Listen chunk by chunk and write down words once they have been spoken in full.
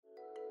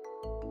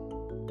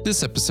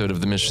This episode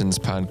of the Missions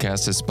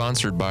Podcast is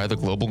sponsored by the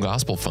Global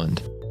Gospel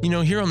Fund. You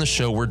know, here on the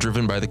show, we're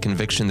driven by the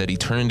conviction that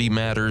eternity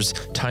matters,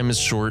 time is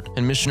short,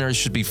 and missionaries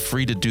should be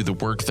free to do the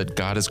work that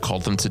God has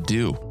called them to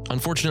do.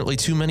 Unfortunately,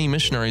 too many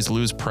missionaries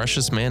lose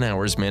precious man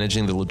hours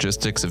managing the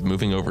logistics of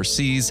moving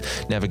overseas,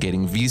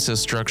 navigating visa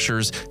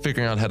structures,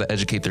 figuring out how to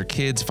educate their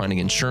kids, finding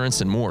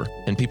insurance, and more.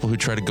 And people who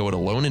try to go it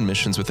alone in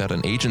missions without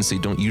an agency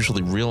don't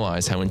usually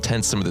realize how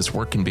intense some of this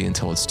work can be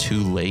until it's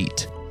too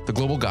late. The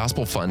Global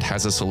Gospel Fund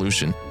has a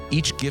solution.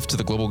 Each gift to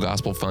the Global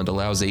Gospel Fund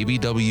allows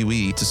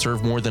ABWE to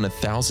serve more than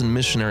 1,000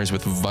 missionaries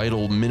with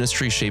vital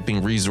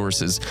ministry-shaping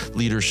resources,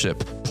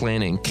 leadership,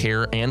 planning,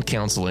 care, and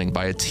counseling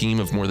by a team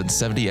of more than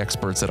 70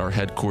 experts at our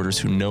headquarters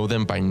who know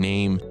them by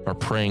name, are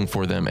praying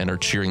for them, and are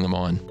cheering them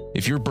on.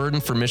 If you're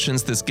burdened for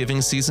missions this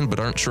giving season but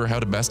aren't sure how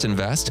to best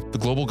invest, the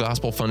Global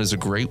Gospel Fund is a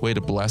great way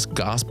to bless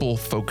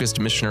gospel-focused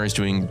missionaries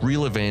doing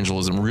real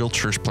evangelism, real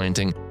church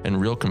planting,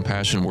 and real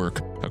compassion work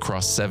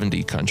across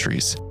 70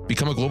 countries.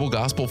 Become a Global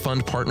Gospel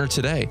Fund partner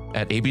today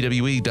at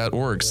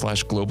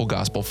abwe.org/Global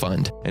Gospel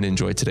Fund and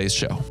enjoy today's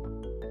show.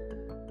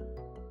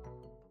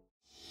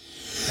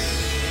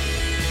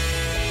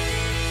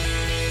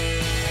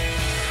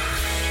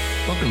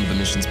 Welcome to the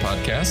Missions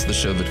Podcast, the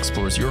show that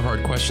explores your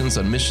hard questions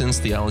on missions,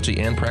 theology,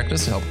 and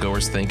practice to help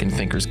goers think and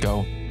thinkers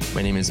go.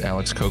 My name is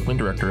Alex Kochman,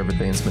 Director of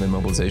Advancement and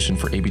Mobilization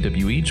for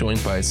ABWE,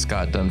 joined by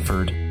Scott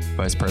Dunford,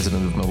 Vice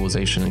President of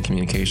Mobilization and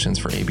Communications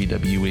for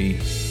ABWE.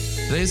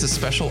 Today is a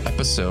special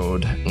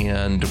episode,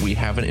 and we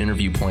have an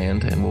interview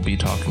planned, and we'll be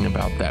talking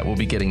about that. We'll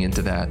be getting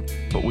into that.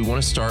 But we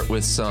want to start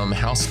with some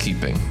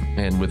housekeeping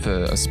and with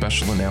a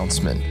special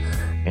announcement.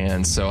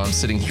 And so I'm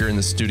sitting here in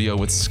the studio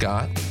with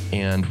Scott,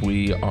 and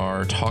we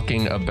are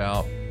talking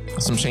about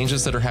some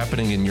changes that are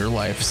happening in your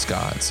life,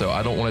 Scott. So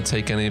I don't want to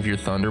take any of your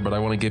thunder, but I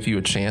want to give you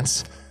a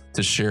chance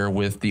to share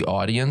with the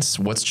audience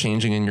what's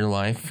changing in your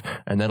life,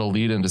 and that'll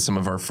lead into some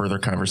of our further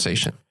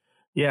conversation.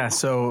 Yeah,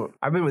 so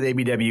I've been with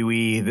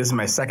ABWE. This is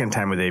my second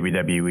time with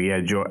ABWE.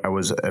 I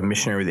was a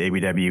missionary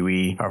with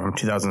ABWE from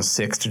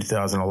 2006 to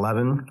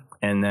 2011,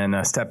 and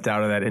then stepped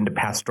out of that into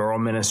pastoral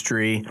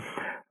ministry.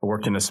 I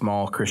worked in a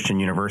small Christian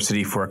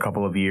university for a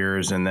couple of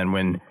years, and then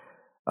when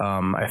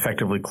I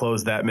effectively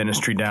closed that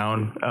ministry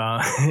down,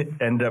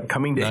 ended up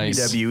coming to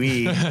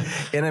ABWE,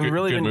 and I've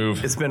really been.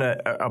 Move. It's been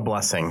a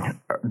blessing,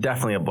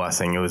 definitely a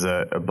blessing. It was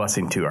a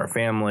blessing to our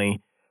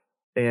family,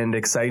 and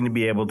exciting to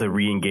be able to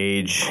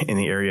re-engage in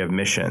the area of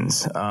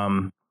missions.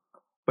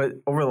 But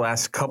over the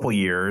last couple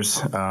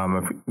years,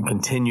 I've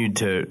continued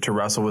to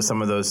wrestle with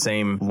some of those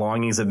same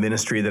longings of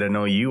ministry that I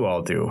know you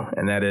all do.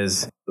 And that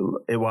is,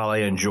 while I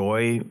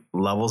enjoy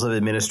levels of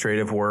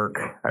administrative work,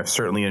 I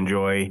certainly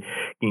enjoy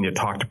getting to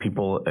talk to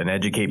people and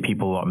educate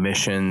people about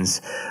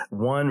missions.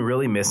 One,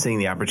 really missing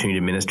the opportunity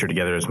to minister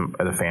together as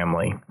a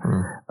family.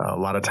 A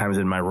lot of times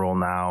in my role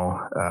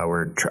now,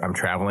 I'm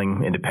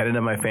traveling independent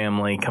of my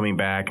family, coming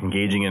back,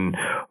 engaging in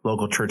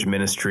local church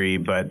ministry,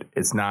 but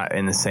it's not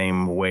in the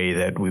same way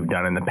that we've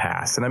done in the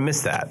past. And I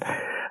miss that.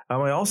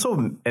 I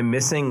also am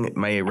missing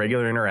my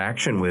regular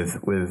interaction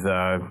with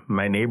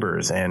my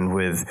neighbors and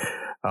with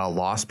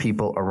lost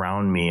people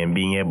around me, and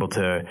being able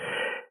to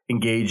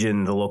engage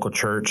in the local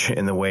church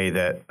in the way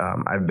that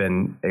I've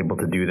been able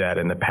to do that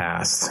in the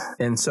past.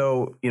 And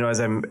so, as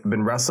I've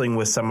been wrestling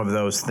with some of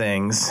those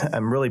things,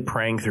 I'm really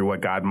praying through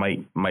what God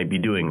might be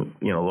doing.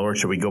 Lord,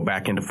 should we go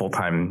back into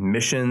full-time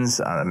missions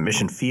on a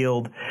mission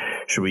field?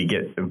 Should we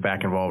get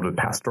back involved with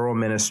pastoral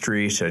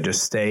ministry? Should I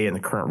just stay in the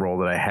current role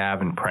that I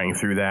have, and praying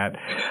through that?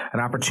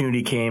 An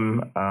opportunity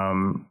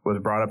was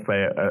brought up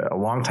by a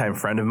longtime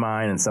friend of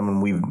mine and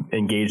someone we've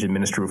engaged in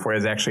ministry before.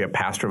 He's actually a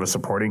pastor of a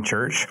supporting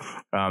church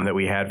that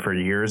we had for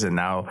years, and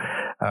now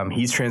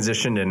he's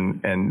transitioned.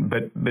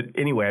 But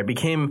anyway, I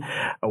became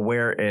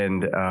aware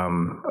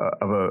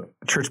of a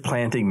church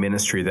planting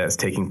ministry that's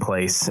taking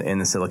place in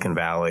the Silicon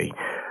Valley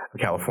of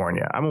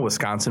California. I'm a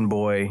Wisconsin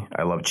boy.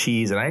 I love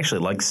cheese, and I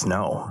actually like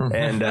snow.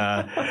 And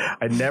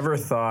I never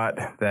thought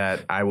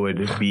that I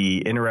would be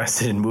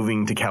interested in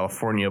moving to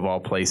California of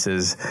all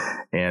places,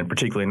 and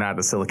particularly not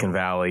the Silicon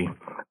Valley.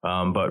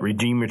 But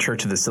Redeemer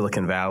Church of the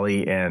Silicon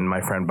Valley and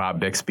my friend Bob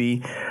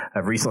Bixby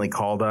have recently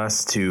called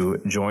us to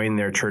join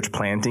their church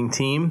planting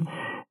team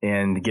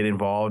and get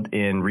involved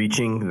in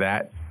reaching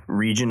that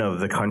region of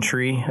the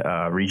country,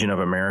 region of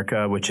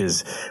America, which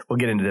is, we'll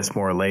get into this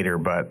more later,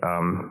 but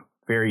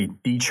very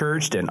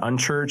de-churched and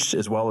unchurched,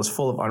 as well as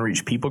full of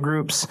unreached people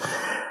groups,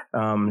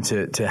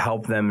 to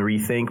help them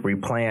rethink,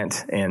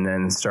 replant, and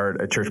then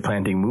start a church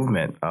planting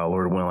movement,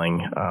 Lord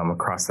willing,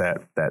 across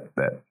that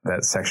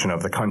section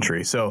of the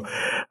country. So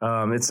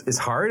it's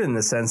hard in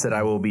the sense that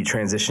I will be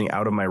transitioning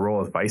out of my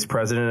role as vice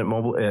president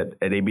at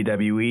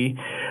ABWE,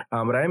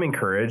 but I am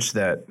encouraged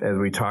that as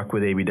we talk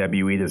with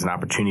ABWE, there's an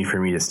opportunity for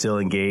me to still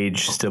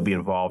engage, still be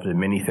involved in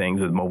many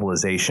things with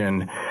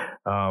mobilization,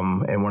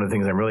 And one of the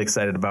things I'm really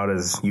excited about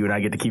is you and I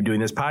get to keep doing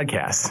this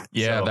podcast.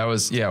 Yeah,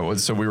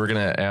 so we were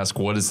going to ask,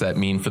 what does that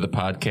mean for the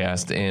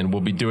podcast? And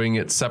we'll be doing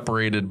it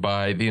separated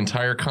by the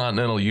entire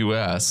continental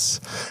U.S.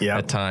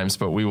 at times,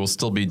 but we will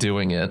still be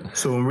doing it.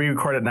 So when we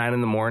record at 9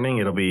 in the morning,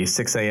 it'll be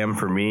 6 a.m.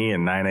 for me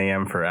and 9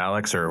 a.m. for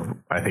Alex, or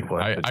I think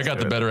I got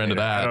the better end of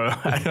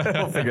that.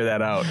 We'll figure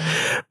that out.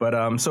 But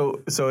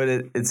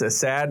it's a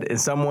sad in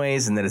some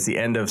ways, and that it's the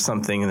end of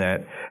something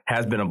that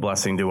has been a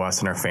blessing to us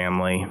and our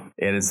family.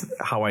 It is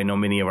how I know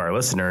many of our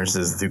listeners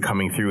is through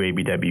coming through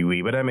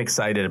ABWE. But I'm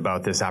excited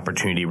about this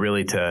opportunity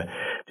really to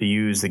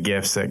use the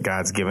gifts that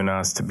God's given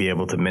us to be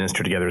able to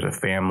minister together as a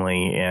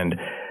family and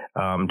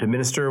to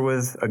minister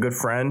with a good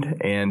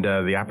friend, and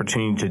the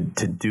opportunity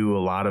to do a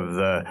lot of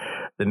the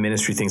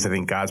ministry things I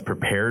think God's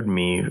prepared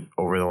me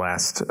over the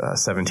last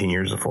 17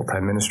 years of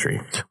full-time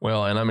ministry.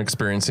 Well, and I'm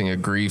experiencing a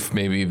grief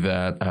maybe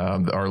that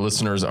our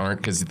listeners aren't,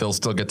 because they'll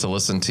still get to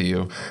listen to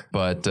you.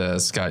 But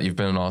Scott, you've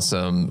been an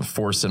awesome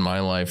force in my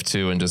life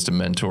too, and just a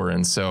mentor.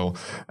 And so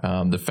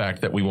the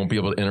fact that we won't be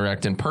able to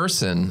interact in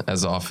person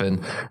as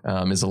often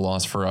is a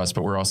loss for us,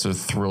 but we're also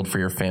thrilled for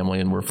your family,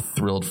 and we're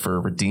thrilled for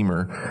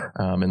Redeemer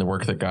and the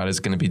work that God is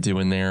going to be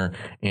doing there,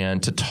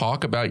 and to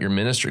talk about your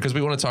ministry, because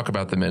we want to talk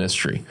about the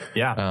ministry.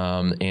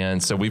 Yeah.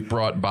 And so we've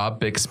brought Bob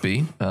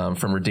Bixby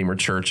from Redeemer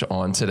Church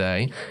on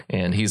today,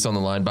 and he's on the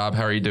line. Bob,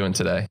 how are you doing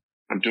today?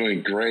 I'm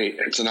doing great.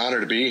 It's an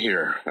honor to be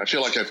here. I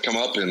feel like I've come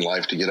up in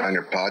life to get on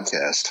your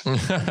podcast.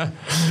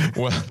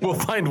 Well, we'll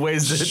find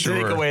ways to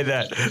take away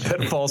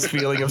that false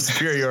feeling of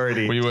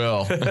superiority. We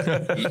will.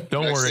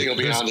 Don't worry. You'll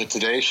be on the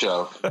Today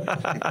Show.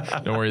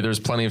 Don't worry. There's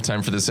plenty of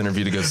time for this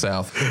interview to go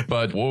south.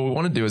 But what we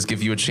want to do is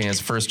give you a chance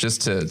first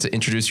just to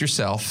introduce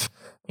yourself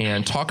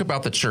and talk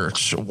about the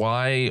church.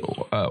 Why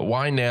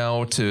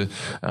now to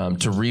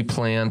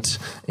replant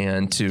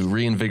and to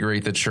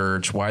reinvigorate the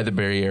church? Why the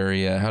Bay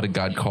Area? How did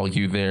God call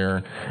you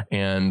there?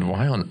 And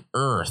why on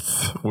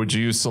earth would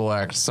you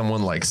select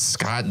someone like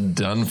Scott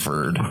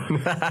Dunford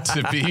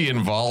to be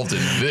involved in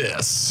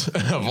this,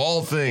 of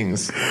all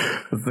things?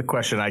 That's the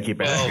question I keep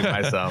asking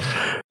myself.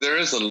 There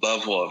is a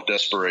level of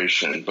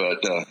desperation, but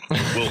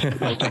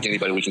we'll take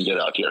anybody we can get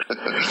out here.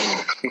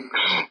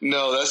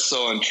 No, that's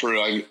so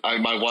untrue.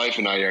 My wife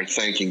and I are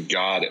thanking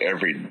God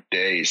every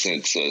day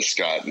since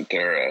Scott and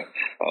Tara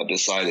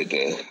decided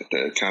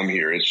to come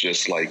here. It's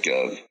just like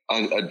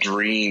a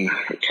dream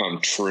come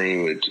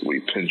true.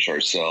 We pinch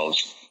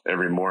ourselves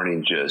every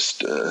morning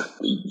just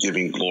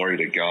giving glory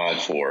to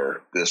God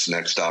for this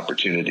next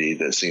opportunity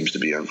that seems to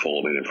be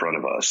unfolding in front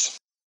of us.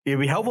 It'd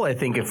be helpful, I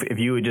think, if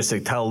you would just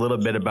tell a little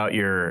bit about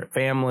your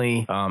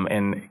family,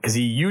 and because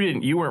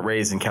you weren't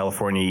raised in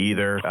California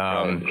either,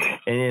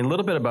 and a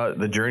little bit about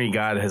the journey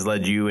God has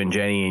led you and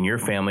Jenny and your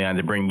family on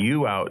to bring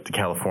you out to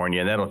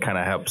California, and that'll kind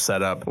of help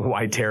set up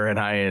why Tara and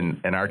I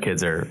and our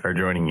kids are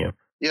joining you.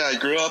 Yeah, I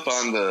grew up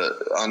on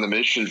the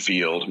mission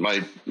field. My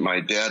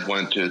dad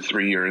went to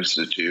 3-year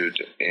institute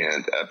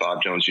and at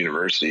Bob Jones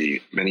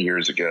University many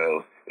years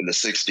ago in the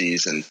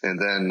 60s. And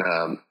then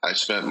I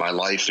spent my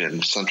life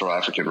in Central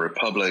African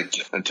Republic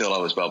until I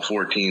was about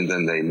 14.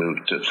 Then they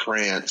moved to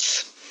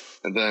France.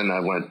 And then I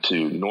went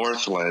to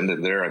Northland,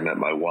 and there I met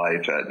my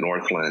wife at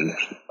Northland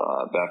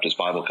Baptist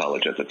Bible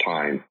College at the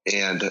time.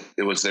 And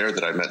it was there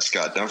that I met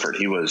Scott Dunford.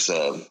 He was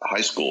a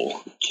high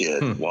school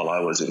kid while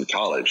I was in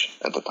college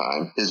at the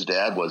time. His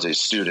dad was a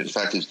student. In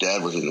fact, his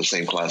dad was in the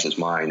same class as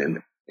mine.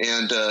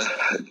 And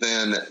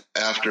then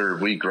after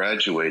we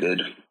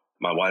graduated,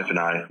 my wife and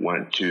I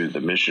went to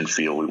the mission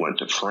field. We went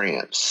to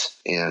France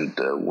and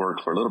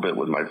worked for a little bit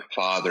with my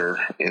father.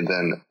 And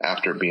then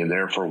after being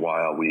there for a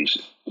while, we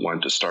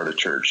went to start a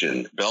church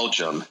in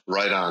Belgium,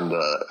 right on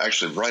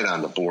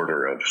the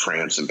border of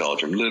France and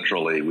Belgium.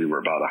 Literally, we were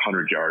about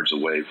 100 yards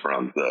away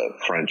from the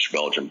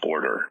French-Belgian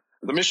border.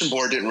 The mission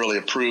board didn't really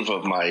approve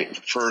of my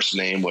first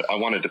name. I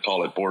wanted to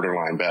call it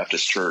Borderline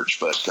Baptist Church,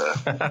 but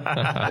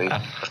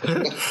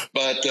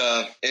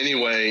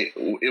anyway,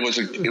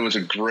 it was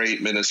a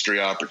great ministry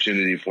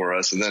opportunity for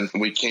us. And then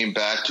we came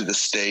back to the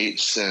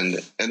States and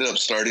ended up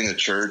starting a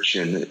church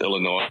in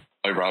Illinois,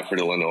 Rockford,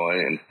 Illinois,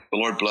 and the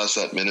Lord bless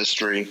that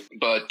ministry.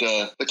 But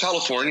the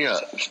California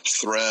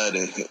thread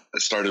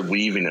started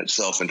weaving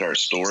itself into our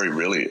story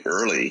really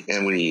early,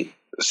 and we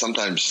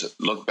sometimes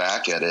look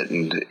back at it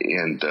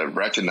and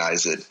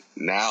recognize it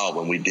now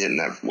when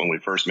we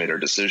first made our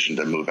decision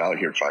to move out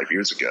here 5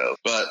 years ago.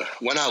 But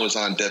when I was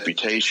on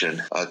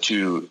deputation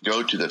to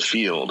go to the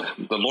field,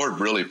 the Lord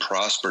really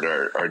prospered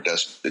our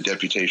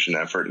deputation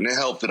effort, and it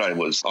helped that I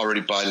was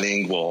already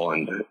bilingual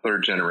and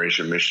third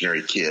generation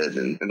missionary kid,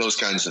 and those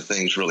kinds of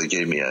things really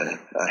gave me a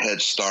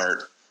head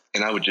start.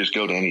 And I would just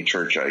go to any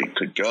church I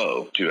could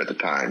go to at the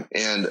time.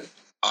 And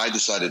I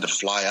decided to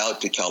fly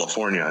out to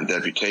California on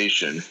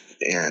deputation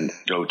and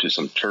go to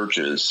some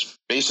churches,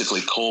 basically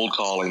cold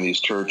calling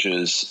these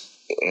churches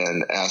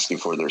and asking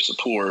for their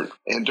support.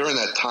 And during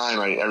that time,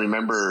 I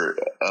remember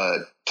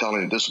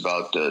telling this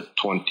about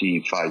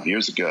 25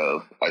 years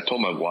ago. I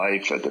told my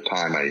wife at the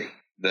time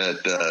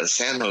that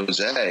San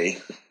Jose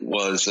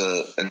was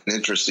an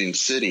interesting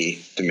city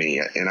to me.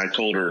 And I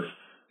told her,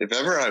 if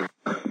ever I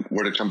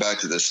were to come back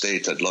to the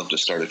States, I'd love to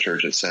start a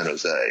church in San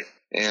Jose.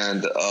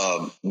 And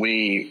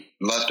we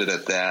left it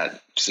at that.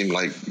 It seemed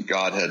like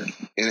God had, and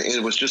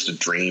it was just a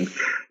dream.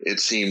 It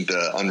seemed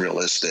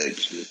unrealistic.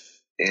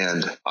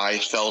 And I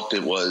felt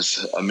it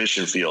was a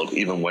mission field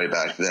even way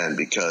back then,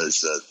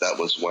 because that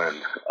was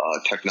when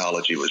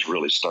technology was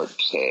really starting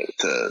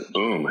to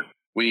boom.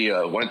 We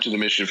went to the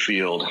mission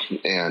field,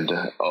 and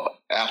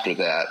after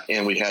that,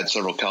 and we had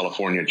several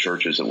California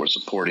churches that were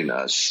supporting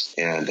us,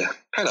 and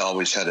kind of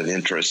always had an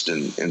interest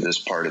in this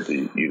part of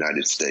the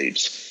United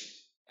States.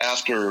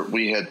 After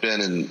we had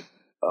been in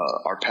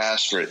our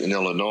pastorate in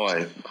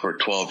Illinois for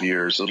 12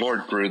 years, the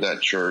Lord grew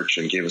that church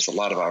and gave us a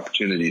lot of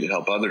opportunity to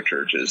help other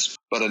churches.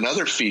 But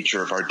another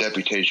feature of our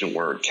deputation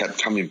work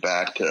kept coming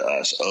back to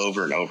us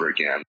over and over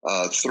again.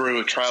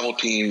 Through travel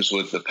teams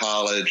with the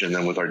college and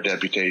then with our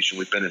deputation,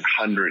 we've been in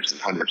hundreds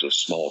and hundreds of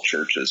small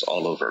churches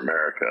all over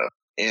America.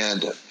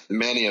 And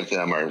many of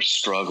them are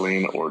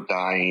struggling or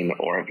dying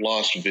or have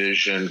lost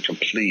vision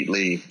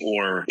completely.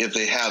 Or if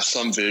they have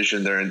some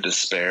vision, they're in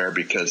despair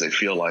because they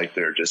feel like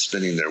they're just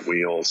spinning their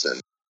wheels.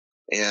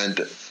 And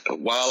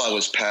while I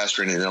was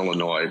pastoring in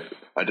Illinois,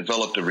 I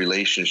developed a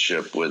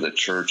relationship with a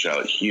church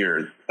out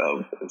here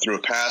through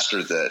a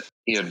pastor that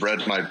he had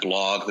read my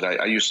blog that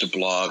I used to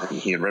blog, and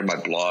he had read my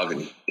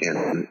blog,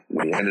 and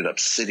we ended up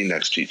sitting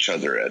next to each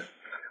other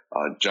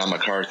at John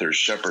MacArthur's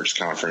Shepherd's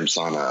Conference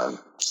on a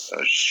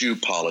shoe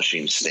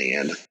polishing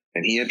stand.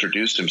 And he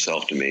introduced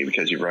himself to me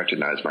because he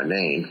recognized my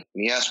name.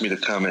 And he asked me to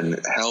come and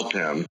help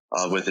him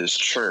with his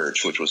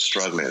church, which was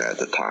struggling at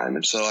the time.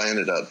 And so I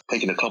ended up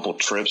taking a couple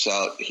trips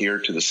out here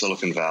to the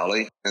Silicon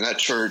Valley. And that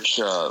church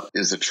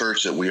is a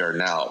church that we are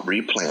now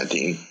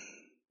replanting.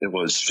 It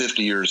was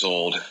 50 years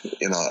old,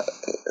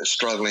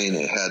 struggling.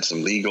 It had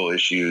some legal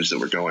issues that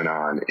were going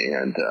on.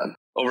 And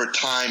over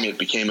time, it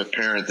became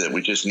apparent that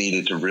we just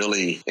needed to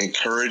really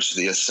encourage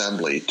the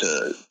assembly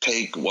to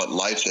take what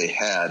life they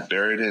had,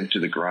 bury it into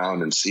the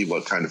ground, and see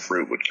what kind of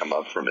fruit would come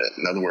up from it.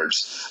 In other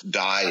words,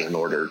 die in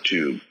order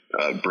to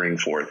bring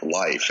forth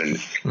life, and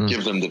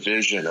give them the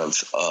vision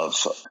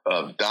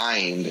of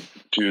dying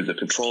to the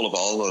control of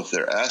all of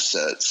their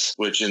assets,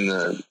 which in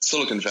the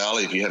Silicon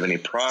Valley, if you have any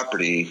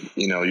property,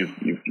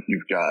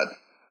 you've got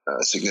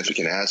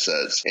significant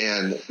assets,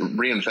 and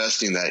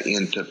reinvesting that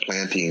into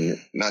planting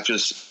not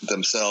just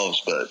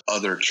themselves but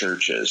other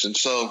churches. And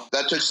so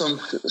that took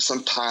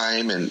some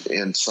time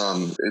and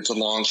some. It's a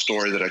long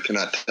story that I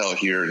cannot tell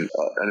here. An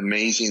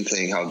amazing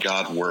thing how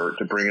God worked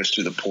to bring us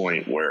to the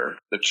point where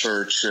the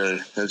church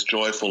has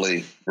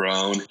joyfully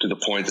grown to the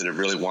point that it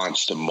really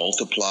wants to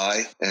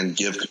multiply and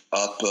give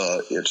up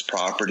its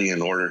property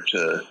in order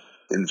to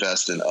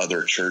invest in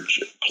other church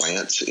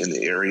plants in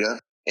the area.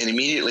 And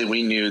immediately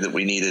we knew that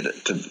we needed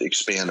to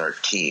expand our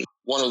team.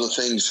 One of the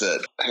things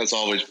that has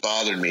always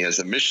bothered me as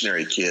a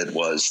missionary kid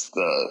was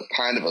the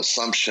kind of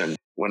assumption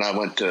when I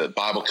went to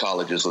Bible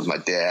colleges with my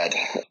dad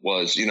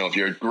was, if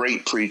you're a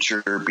great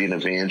preacher, be an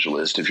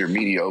evangelist. If you're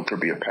mediocre,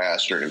 be a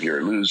pastor. And if you're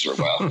a loser,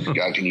 well,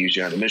 God can use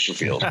you on the mission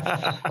field.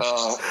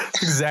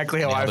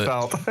 Exactly how I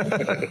felt.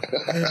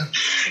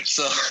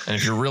 And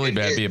if you're really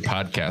bad, be a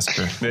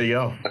podcaster. There you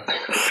go.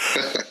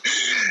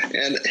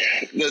 And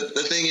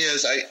the thing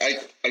is,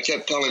 I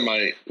kept telling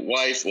my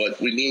wife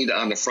what we need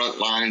on the front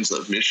lines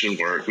of mission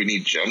work. We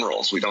need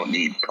generals. We don't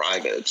need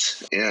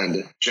privates.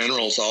 And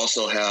generals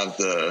also have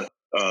the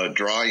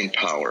drawing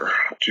power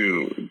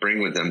to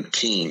bring with them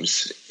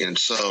teams. And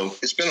so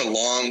it's been a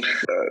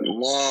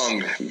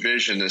long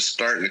vision that's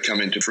starting to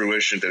come into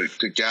fruition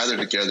to gather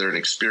together an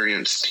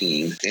experienced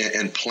team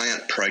and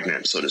plant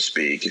pregnant, so to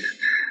speak,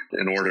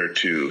 in order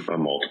to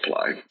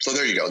multiply. So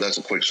there you go. That's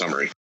a quick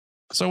summary.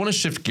 So I want to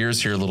shift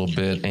gears here a little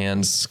bit.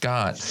 And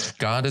Scott,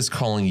 God is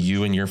calling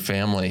you and your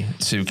family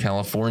to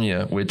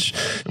California, which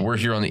we're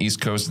here on the East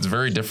Coast. It's a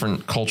very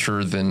different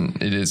culture than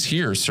it is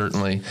here,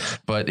 certainly,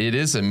 but it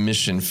is a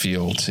mission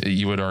field,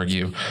 you would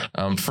argue,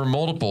 for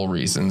multiple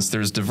reasons.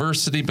 There's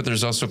diversity, but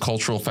there's also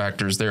cultural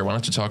factors there. Why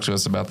don't you talk to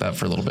us about that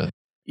for a little bit?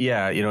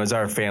 Yeah, as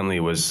our family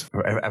was,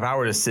 if I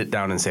were to sit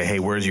down and say, hey,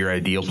 where's your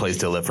ideal place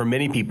to live? For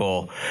many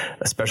people,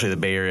 especially the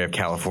Bay Area of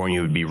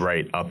California, would be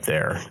right up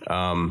there.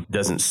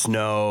 Doesn't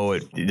snow.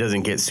 It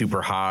doesn't get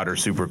super hot or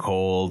super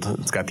cold.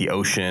 It's got the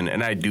ocean,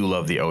 and I do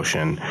love the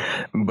ocean.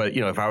 But,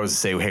 if I was to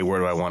say, hey, where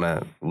do I want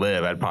to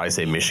live? I'd probably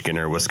say Michigan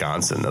or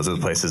Wisconsin. Those are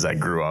the places I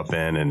grew up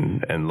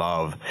in and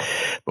love.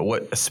 But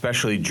what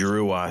especially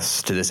drew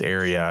us to this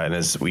area, and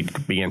as we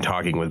began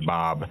talking with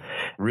Bob,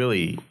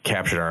 really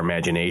captured our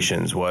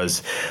imaginations,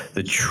 was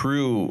the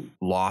true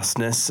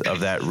lostness of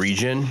that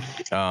region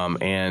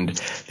and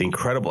the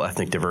incredible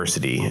ethnic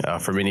diversity.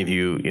 For many of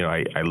you,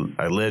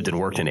 I lived and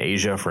worked in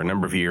Asia for a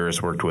number of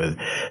years, worked with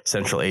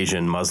Central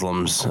Asian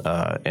Muslims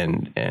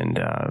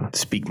and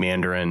speak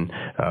Mandarin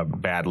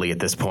badly at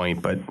this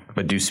point,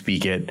 but do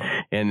speak it.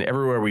 And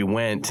everywhere we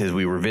went, as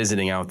we were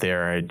visiting out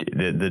there,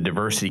 the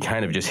diversity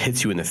kind of just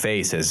hits you in the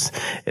face as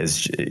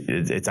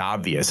it's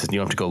obvious, and you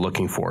don't have to go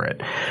looking for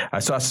it. I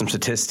saw some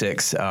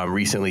statistics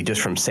recently just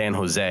from San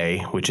Jose,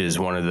 which is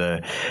one of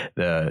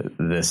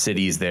the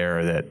cities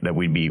there that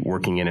we'd be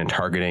working in and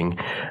targeting.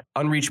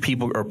 Unreached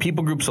people or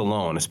people groups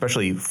alone,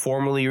 especially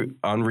formerly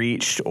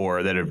unreached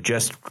or that have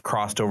just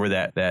crossed over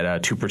that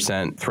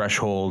 2%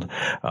 threshold,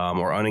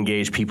 or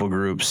unengaged people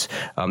groups.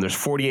 There's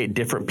 48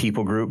 different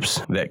people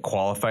groups that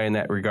qualify in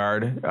that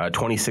regard.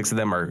 26 of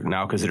them are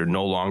now considered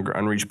no longer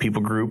unreached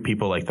people group.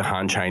 People like the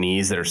Han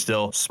Chinese that are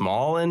still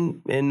small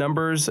in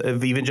numbers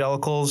of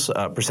evangelicals,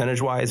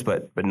 percentage-wise,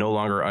 but no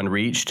longer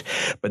unreached.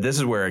 But this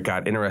is where it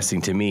got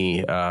interesting to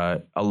me.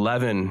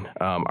 11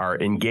 are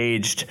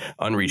engaged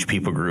unreached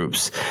people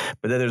groups,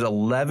 but then there's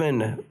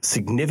 11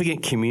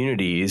 significant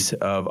communities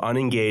of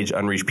unengaged,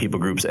 unreached people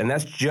groups, and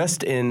that's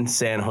just in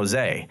San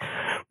Jose.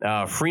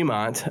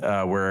 Fremont,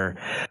 where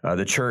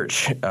the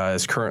church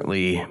is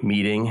currently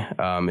meeting,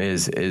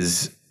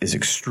 is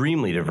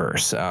extremely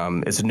diverse.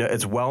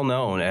 It's well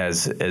known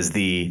as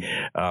the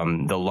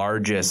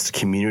largest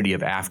community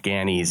of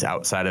Afghanis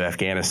outside of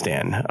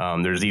Afghanistan.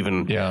 There's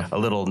even a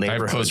little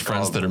neighborhood. I have close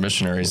friends that are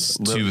missionaries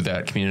to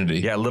that community.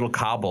 Yeah, Little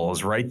Kabul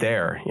is right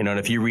there. And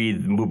if you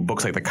read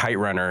books like The Kite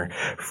Runner,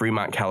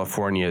 Fremont,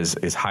 California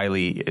is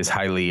highly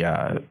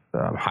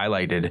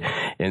highlighted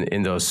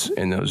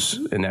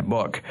in that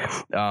book.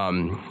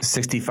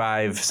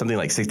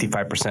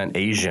 65%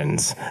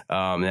 Asians.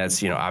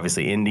 That's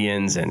Obviously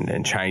Indians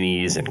and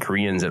Chinese and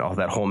Koreans and all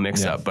that whole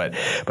mix up, but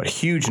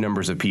huge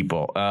numbers of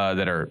people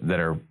that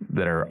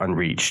are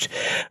unreached.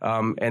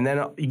 And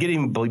then you get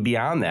even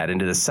beyond that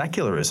into the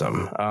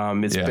secularism.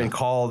 It's been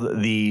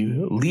called the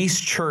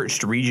least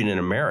churched region in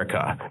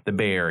America, the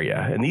Bay Area,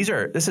 and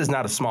this is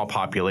not a small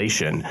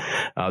population.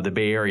 The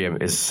Bay Area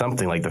is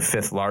something like the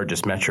 5th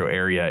largest metro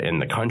area in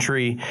the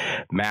country.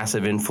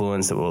 Massive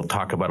influence that we'll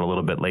talk about a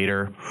little bit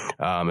later,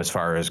 as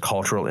far as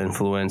cultural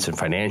influence and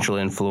financial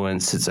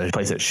influence. It's a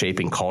place that's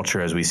shaping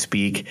culture as we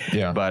speak.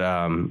 Yeah.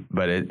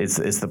 But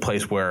it's the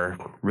place where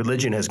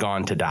religion has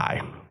gone to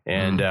die.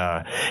 And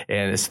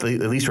it's at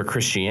least where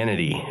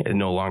Christianity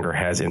no longer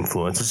has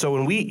influence. And so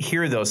when we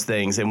hear those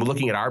things and we're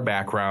looking at our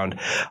background,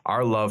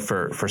 our love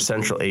for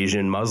Central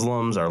Asian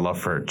Muslims, our love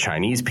for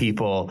Chinese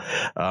people,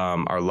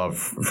 our love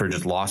for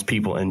just lost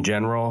people in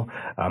general,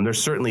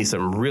 there's certainly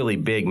some really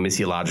big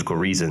missiological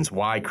reasons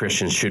why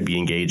Christians should be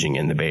engaging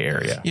in the Bay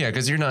Area. Yeah,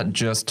 because you're not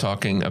just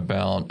talking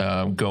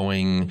about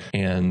going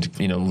and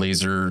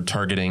laser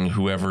targeting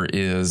whoever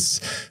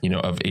is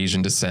of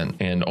Asian descent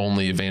and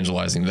only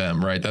evangelizing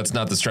them, right? That's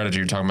not the strategy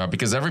you're talking about,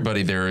 because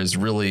everybody there is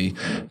really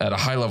at a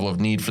high level of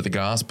need for the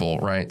gospel,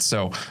 right?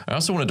 So I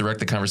also want to direct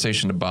the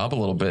conversation to Bob a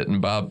little bit.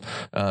 And Bob,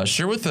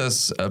 share with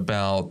us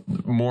about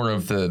more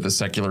of the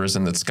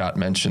secularism that Scott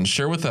mentioned.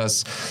 Share with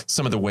us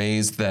some of the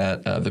ways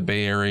that the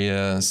Bay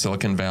Area,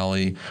 Silicon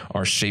Valley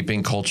are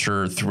shaping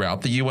culture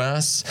throughout the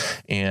U.S.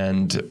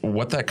 and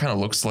what that kind of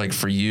looks like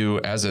for you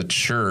as a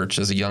church,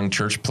 as a young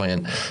church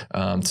plant,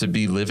 to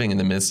be living in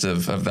the midst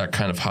of that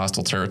kind of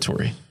hostile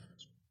territory.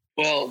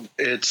 Well,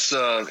 it's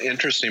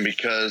interesting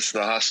because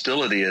the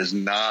hostility is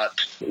not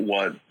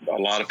what a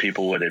lot of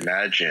people would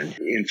imagine.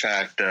 In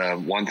fact,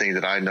 one thing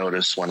that I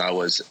noticed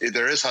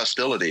there is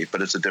hostility,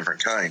 but it's a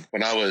different kind.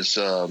 When I was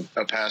a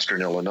pastor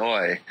in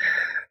Illinois,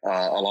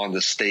 along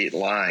the state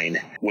line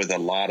with a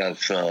lot of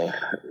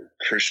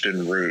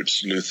Christian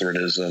roots,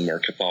 Lutheranism or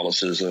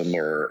Catholicism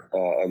or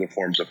other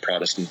forms of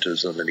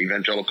Protestantism and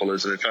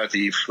evangelicalism. In fact,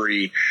 the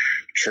Free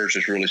Church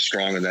is really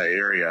strong in that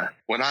area.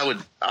 When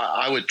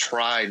I would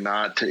try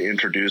not to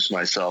introduce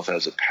myself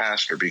as a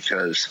pastor,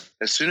 because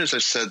as soon as I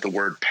said the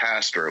word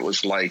pastor, it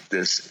was like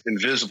this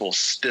invisible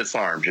stiff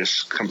arm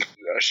just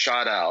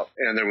shot out,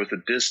 and there was a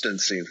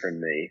distancing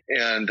from me,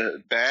 and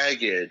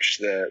baggage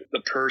that the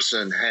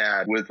person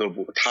had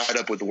tied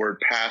up with the word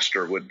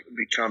pastor would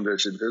become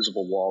this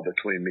invisible wall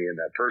between me and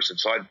that person.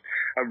 So I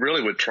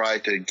really would try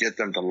to get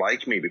them to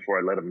like me before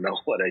I let them know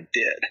what I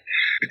did.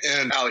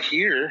 And out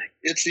here,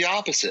 it's the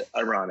opposite,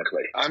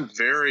 ironically. I'm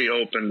very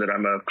open that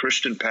I'm a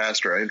Christian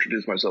pastor. I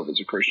introduce myself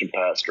as a Christian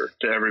pastor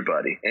to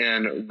everybody.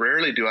 And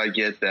rarely do I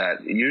get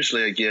that.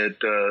 Usually I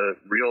get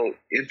real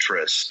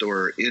interest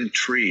or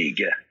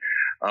intrigue,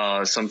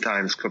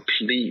 sometimes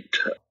complete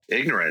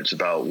ignorance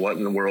about what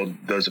in the world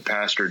does a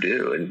pastor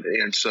do.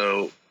 And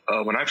so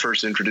when I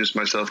first introduced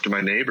myself to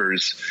my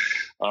neighbors,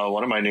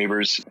 one of my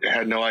neighbors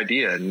had no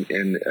idea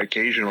and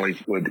occasionally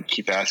would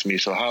keep asking me,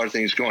 so how are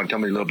things going? Tell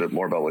me a little bit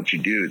more about what you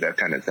do, that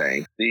kind of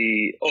thing.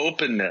 The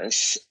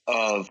openness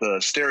of the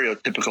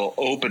stereotypical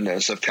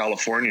openness of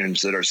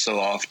Californians that are so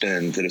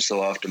often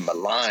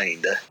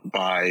maligned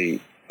by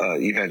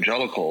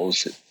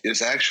evangelicals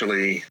is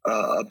actually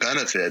a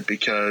benefit,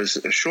 because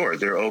sure,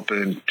 they're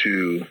open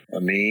to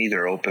me,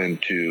 they're open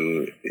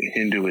to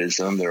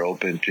Hinduism, they're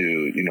open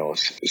to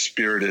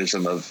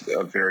spiritism of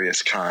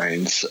various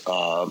kinds,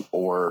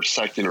 or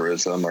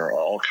secularism, or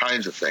all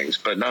kinds of things,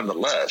 but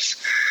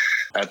nonetheless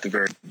at the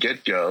very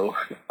get-go,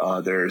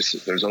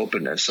 there's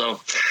openness.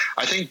 So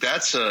I think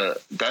that's a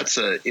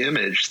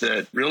image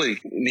that really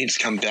needs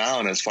to come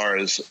down as far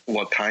as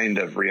what kind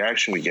of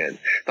reaction we get.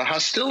 The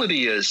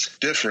hostility is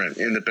different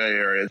in the Bay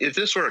Area. If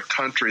this were a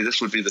country,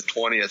 this would be the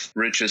 20th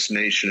richest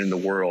nation in the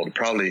world,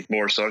 probably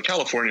more so.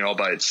 California all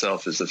by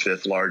itself is the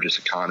 5th largest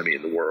economy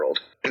in the world.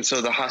 And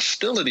so the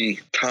hostility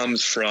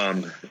comes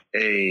from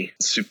a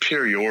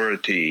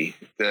superiority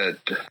that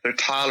they're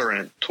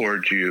tolerant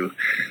towards you,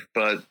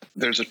 but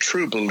there's a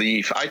true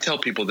belief. I tell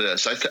people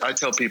this. I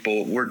tell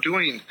people we're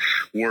doing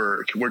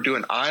work. We're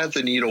doing eye of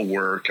the needle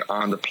work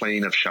on the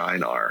plain of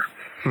Shinar.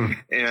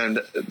 And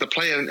the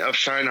plain of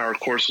Shinar, of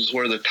course, is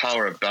where the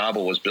Tower of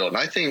Babel was built. And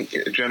I think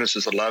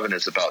Genesis 11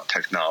 is about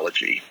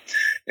technology.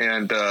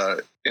 And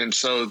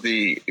so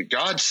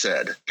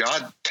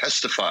God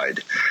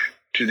testified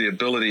to the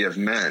ability of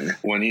men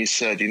when he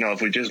said,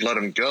 if we just let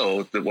them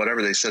go, that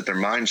whatever they set their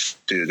minds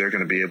to, they're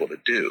going to be able to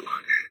do.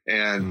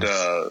 And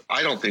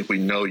I don't think we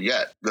know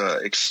yet the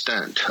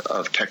extent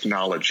of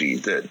technology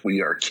that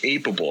we are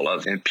capable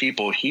of. And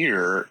people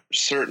here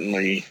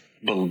certainly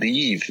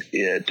believe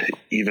it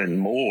even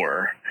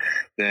more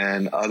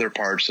than other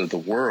parts of the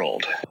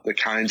world, the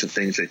kinds of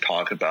things they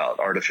talk about,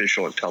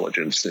 artificial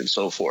intelligence and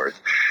so forth.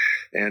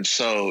 And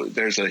so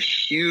there's a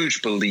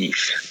huge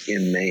belief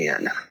in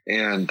man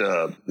and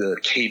the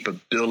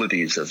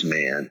capabilities of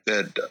man,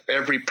 that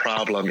every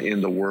problem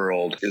in the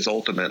world is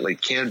ultimately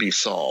can be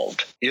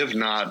solved, if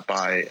not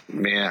by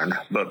man,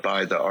 but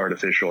by the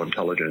artificial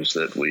intelligence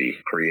that we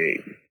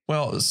create.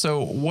 Well,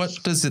 so what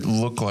does it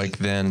look like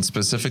then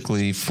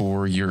specifically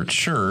for your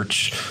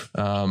church?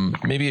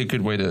 Maybe a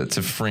good way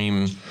to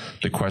frame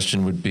the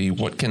question would be,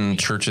 what can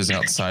churches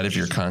outside of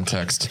your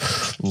context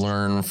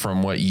learn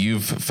from what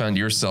you've found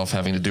yourself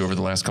having to do over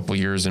the last couple of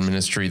years in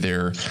ministry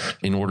there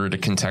in order to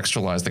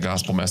contextualize the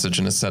gospel message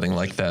in a setting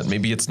like that?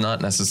 Maybe it's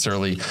not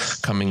necessarily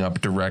coming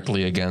up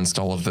directly against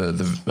all of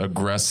the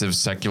aggressive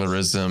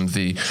secularism,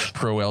 the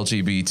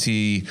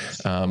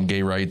pro-LGBT,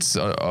 gay rights,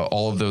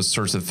 all of those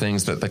sorts of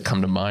things that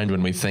come to mind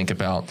when we think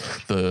about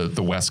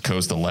the West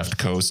Coast, the left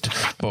coast.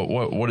 But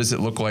what does it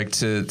look like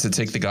to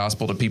take the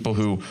gospel to people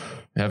who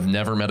have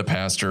never met a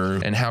pastor,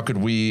 and how could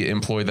we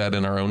employ that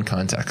in our own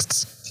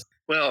contexts?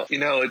 Well,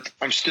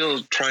 I'm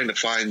still trying to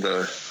find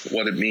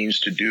what it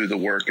means to do the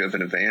work of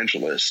an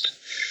evangelist,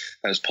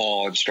 as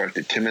Paul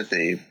instructed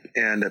Timothy.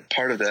 And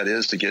part of that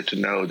is to get to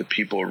know the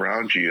people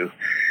around you.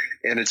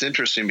 And it's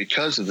interesting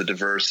because of the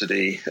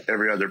diversity,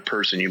 every other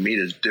person you meet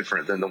is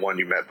different than the one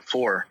you met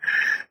before.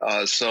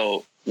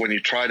 So when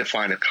you try to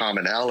find a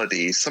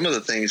commonality, some of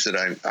the things that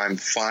I'm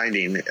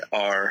finding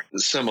are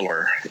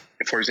similar.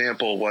 For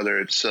example, whether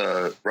it's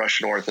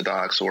Russian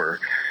Orthodox or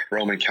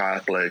Roman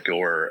Catholic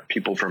or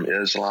people from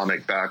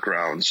Islamic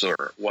backgrounds or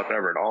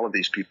whatever, and all of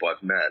these people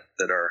I've met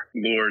that are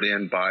lured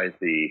in by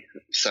the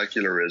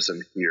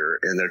secularism here,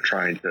 and they're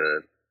trying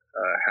to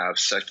have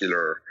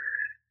secular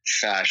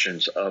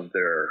fashions of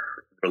their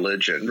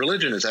religion.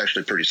 Religion is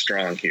actually pretty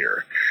strong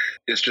here.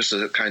 It's just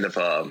a kind of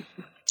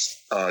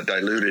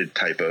diluted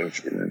type of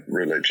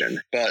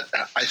religion. But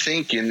I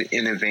think in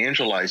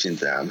evangelizing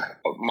them,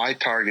 my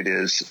target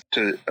is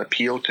to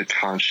appeal to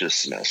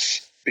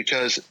consciousness,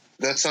 because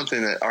that's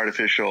something that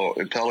artificial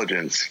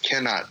intelligence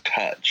cannot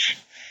touch.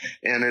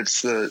 And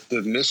it's the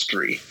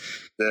mystery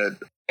that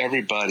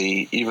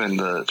everybody, even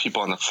the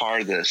people on the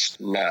farthest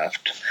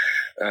left,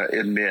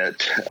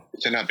 admit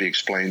cannot be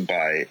explained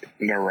by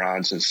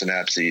neurons and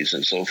synapses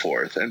and so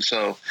forth. And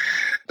so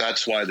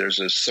that's why there's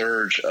a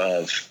surge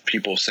of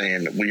people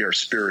saying we are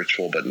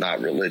spiritual but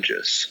not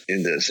religious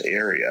in this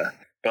area.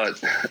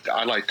 But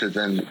I like to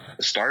then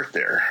start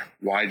there.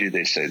 Why do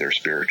they say they're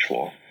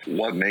spiritual?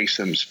 What makes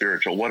them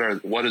spiritual?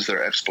 What is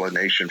their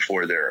explanation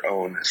for their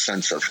own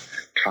sense of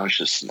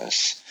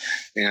consciousness?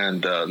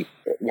 And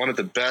one of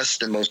the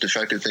best and most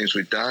effective things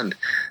we've done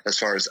as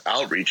far as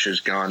outreach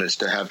has gone is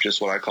to have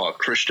just what I call a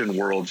Christian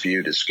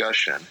worldview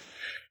discussion,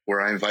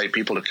 where I invite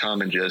people to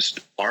come and just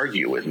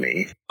argue with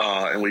me.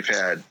 And we've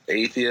had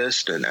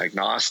atheists and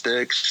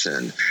agnostics,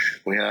 and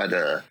we had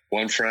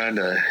one friend,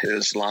 an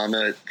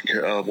Islamic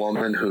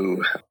woman,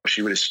 who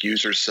she would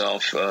excuse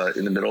herself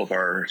in the middle of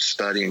our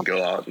study and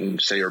go out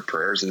and say her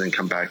prayers and then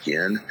come back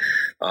in,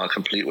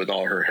 complete with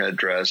all her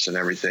headdress and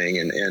everything,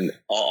 and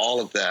all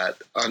of that,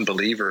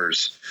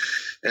 unbelievers.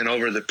 And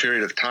over the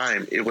period of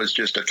time, it was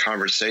just a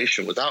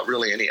conversation without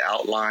really any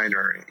outline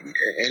or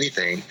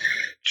anything,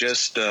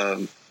 just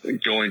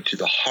going to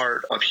the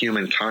heart of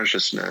human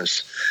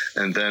consciousness,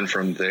 and then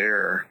from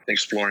there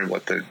exploring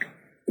what the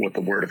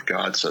Word of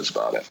God says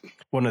about it.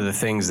 One of the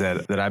things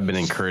that I've been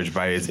encouraged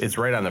by is it's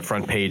right on the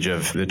front page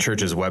of the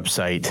church's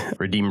website,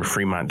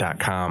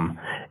 redeemerfremont.com,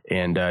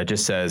 and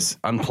just says,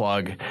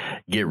 unplug,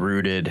 get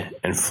rooted,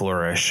 and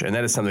flourish. And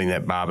that is something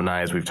that Bob and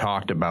I, as we've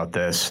talked about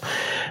this,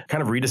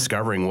 kind of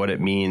rediscovering what it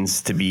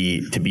means to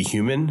be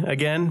human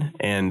again,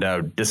 and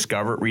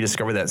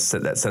rediscover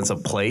that sense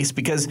of place.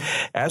 Because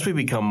as we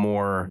become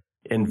more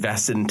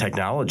invested in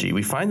technology,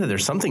 we find that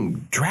there's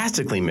something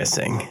drastically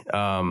missing.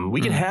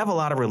 We can have a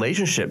lot of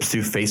relationships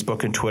through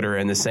Facebook and Twitter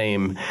and the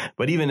same,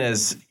 but even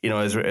as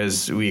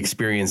we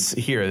experience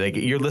here, like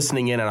you're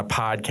listening in on a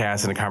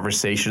podcast and a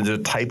conversation, there's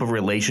a type of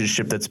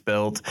relationship that's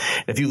built.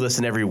 If you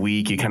listen every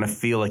week, you kind of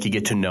feel like you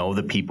get to know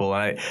the people.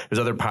 There's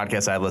other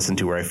podcasts I listen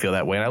to where I feel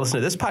that way, and I listen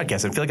to this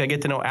podcast and feel like I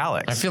get to know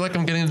Alex. I feel like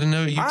I'm getting to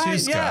know you too,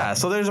 Scott. Yeah,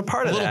 so there's a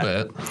part of that. A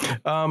little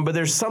bit. But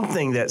there's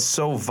something that's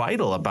so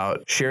vital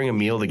about sharing a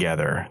meal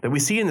together that we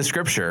see in the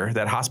scripture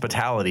that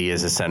hospitality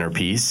is a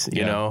centerpiece,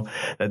 you know,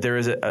 that there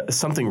is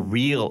something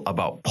real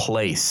about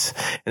place.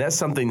 And that's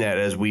something that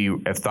as we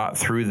have thought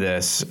through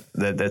this,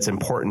 that's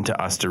important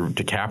to us to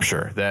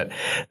capture, that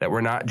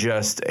we're not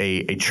just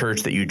a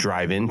church that you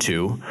drive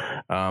into,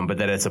 but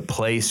that it's a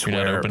place You're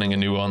where not opening a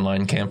new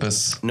online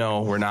campus.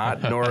 No, we're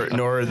not.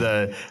 Nor is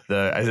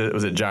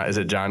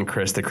it John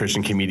Crist, the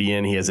Christian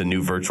comedian? He has a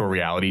new virtual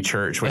reality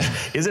church, which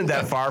isn't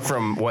that far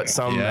from what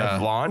some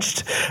have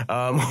launched,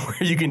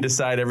 where you can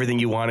decide everything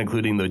you want,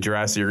 including the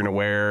dress you're going to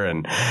wear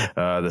and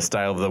the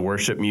style of the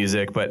worship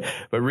music. But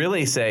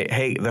really say,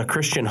 hey, the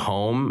Christian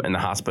home and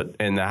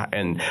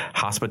and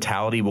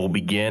hospitality will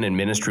begin and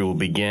ministry will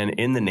begin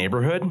in the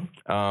neighborhood,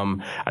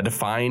 a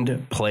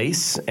defined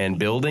place and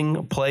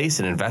building place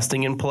and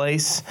investing in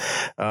place,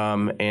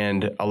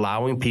 and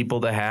allowing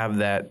people to have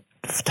that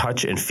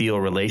touch and feel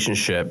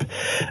relationship.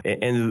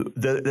 And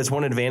that's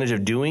one advantage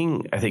of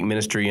doing, I think,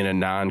 ministry in a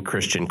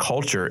non-Christian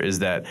culture is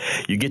that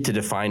you get to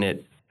define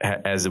it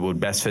as it would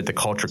best fit the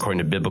culture according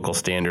to biblical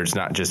standards,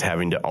 not just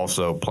having to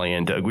also play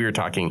into. We were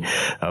talking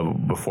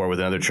before with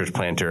another church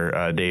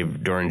planter,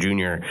 Dave Doran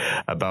Jr.,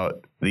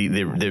 about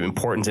the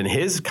importance in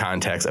his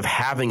context of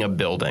having a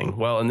building.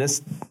 Well, in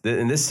this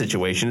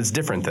situation, it's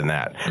different than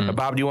that.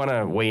 Bob, do you want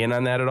to weigh in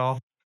on that at all?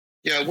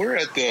 Yeah, we're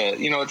at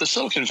the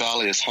Silicon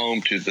Valley is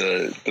home to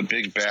the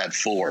big bad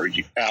four: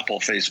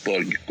 Apple,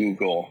 Facebook,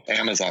 Google,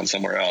 Amazon,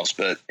 somewhere else.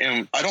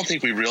 And I don't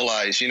think we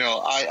realize.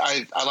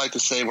 I like to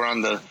say we're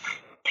on the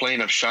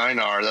plane of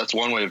Shinar. That's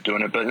one way of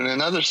doing it. But in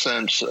another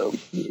sense,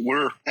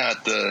 we're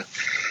at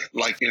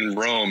like in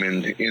Rome,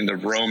 in the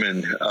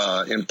Roman,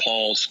 in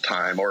Paul's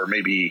time, or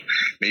maybe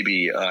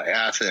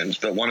Athens,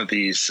 but one of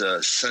these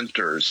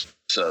centers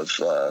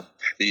of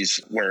these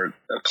where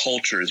a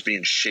culture is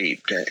being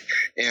shaped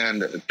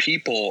and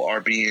people are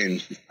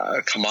being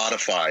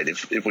commodified,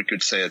 if we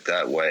could say it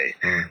that way,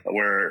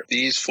 where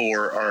these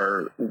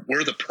four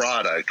we're the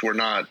product. We're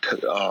not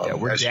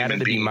we're as data human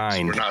to be beings.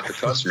 mined. We're not the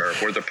customer.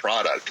 We're the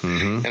product.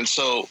 And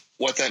so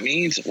what that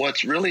means,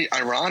 what's really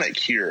ironic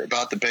here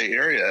about the Bay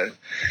Area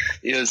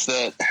is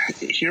that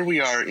here we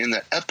are in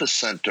the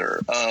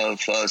epicenter of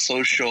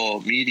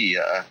social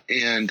media,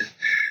 and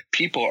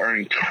people are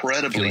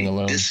incredibly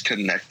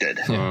disconnected.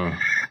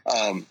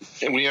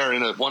 And we are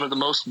in one of the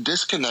most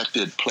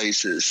disconnected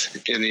places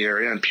in the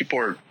area, and people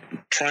are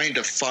trying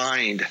to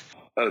find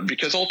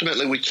because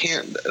ultimately we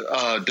can't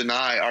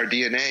deny our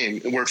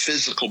DNA. We're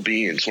physical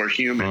beings. We're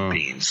human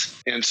beings.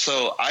 And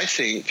so I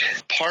think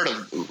part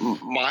of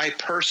my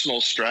personal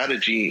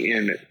strategy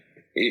in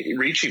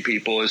reaching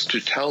people is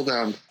to tell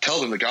them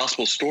the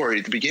gospel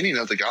story. The beginning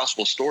of the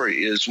gospel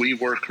story is we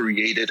were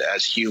created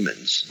as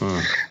humans.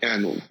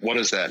 And what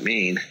does that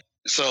mean?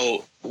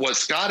 So what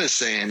Scott is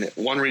saying,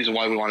 one reason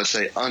why we want to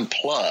say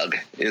unplug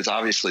is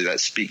obviously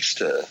that speaks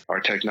to our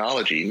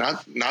technology.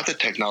 Not that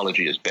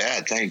technology is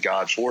bad. Thank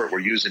God for it. We're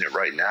using it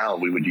right now.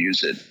 We would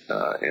use it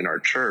in our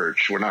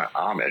church. We're not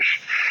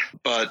Amish.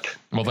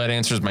 Well, that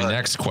answers my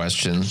next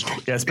question.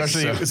 Yeah,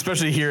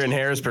 especially here in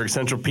Harrisburg,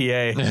 Central PA.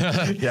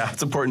 Yeah,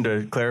 it's important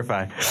to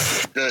clarify.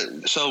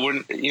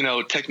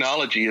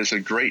 Technology is a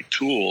great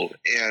tool,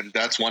 and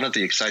that's one of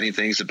the exciting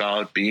things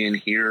about being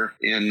here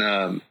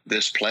in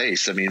this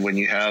place. I mean, when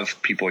you have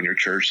people in your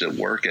church that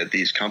work at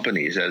these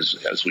companies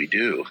as we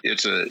do,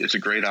 it's a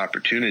great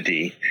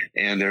opportunity,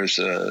 and there's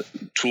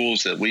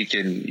tools that we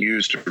can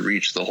use to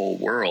reach the whole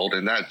world,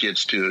 and that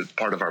gets to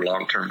part of our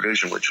long-term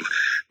vision, which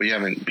we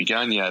haven't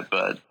begun yet,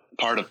 but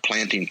part of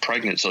planting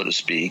pregnant, so to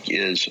speak,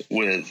 is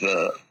with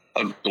a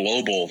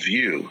global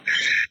view.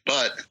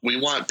 But we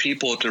want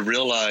people to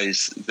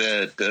realize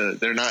that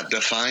they're not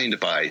defined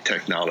by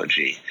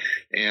technology,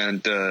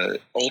 and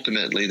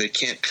ultimately they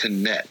can't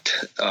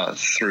connect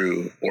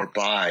through or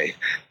by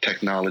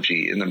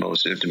technology in the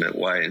most intimate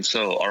way. And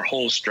so our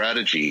whole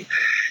strategy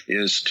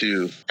is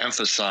to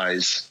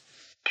emphasize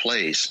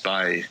place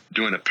by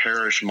doing a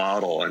parish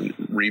model and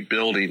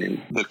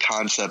rebuilding the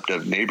concept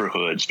of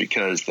neighborhoods,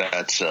 because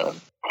that's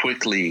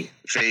quickly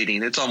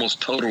fading. It's almost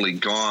totally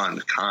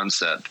gone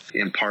concept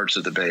in parts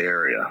of the Bay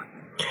Area.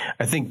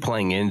 I think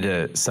playing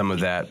into some of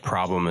that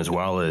problem as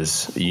well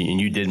is, and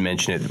you did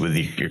mention it with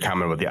your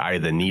comment about the eye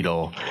of the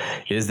needle,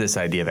 is this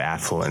idea of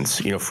affluence.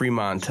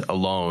 Fremont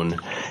alone,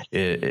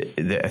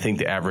 I think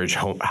the average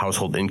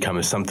household income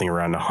is something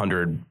around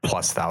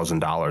 $100,000+,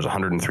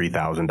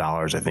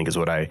 $103,000, I think is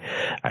what I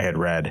had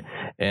read.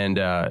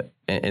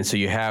 And so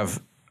you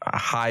have a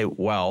high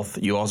wealth.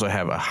 You also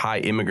have a high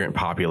immigrant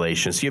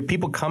population. So you have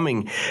people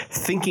coming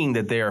thinking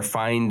that they are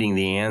finding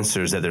the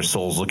answers that their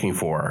soul's looking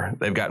for.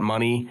 They've got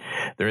money.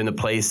 They're in the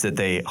place that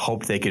they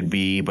hope they could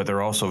be, but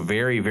they're also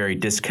very, very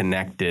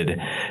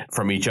disconnected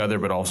from each other,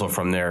 but also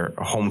from their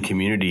home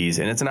communities.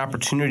 And it's an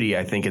opportunity,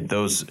 I think, at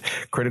those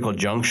critical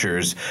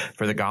junctures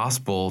for the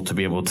gospel to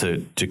be able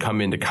to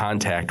come into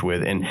contact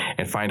with and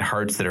find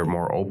hearts that are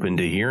more open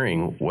to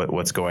hearing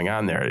what's going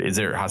on there. Is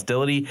there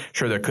hostility?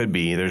 Sure, there could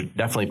be. There's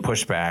definitely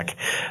pushback,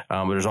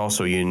 but there's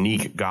also a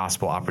unique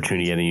gospel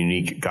opportunity and a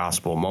unique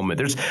gospel moment.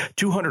 There's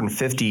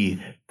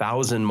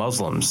 250,000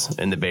 Muslims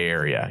in the Bay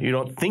Area. You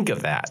don't think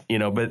of that,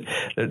 but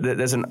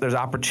there's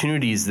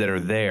opportunities that are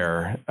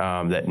there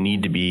that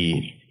need to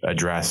be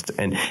addressed.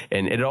 And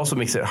it also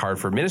makes it hard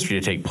for ministry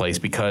to take place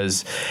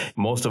because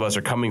most of us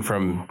are coming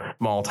from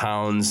small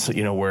towns,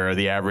 where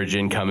the average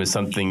income is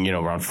something,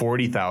 around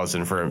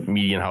 40,000 for a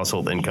median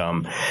household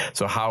income.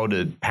 So how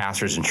do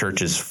pastors and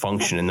churches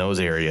function in those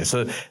areas?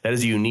 So that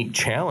is a unique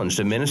challenge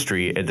to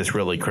ministry at this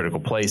really critical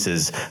place,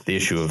 is the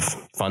issue of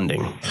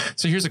funding.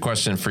 So here's a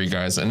question for you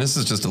guys, and this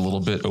is just a little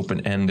bit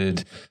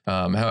open-ended.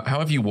 How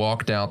have you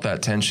walked out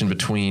that tension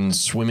between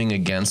swimming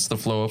against the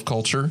flow of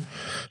culture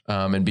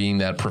and being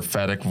that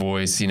prophetic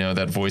voice,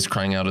 that voice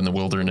crying out in the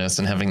wilderness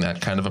and having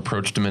that kind of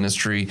approach to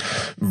ministry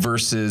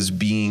versus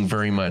being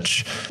very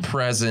much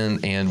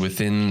present and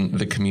within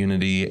the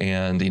community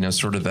and,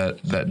 sort of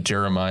that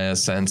Jeremiah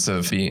sense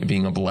of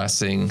being a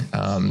blessing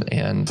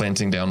and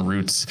planting down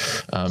roots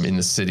in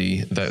the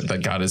city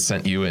that God has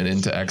sent you and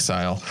into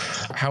exile.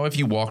 How have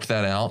you walked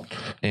that out?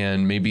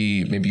 And maybe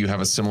you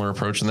have a similar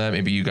approach on that.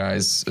 Maybe you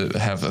guys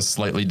have a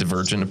slightly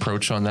divergent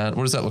approach on that.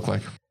 What does that look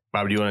like?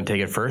 Bob, do you want to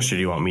take it first, or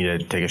do you want me to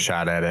take a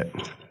shot at it?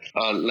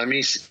 Let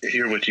me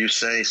hear what you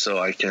say so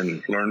I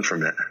can learn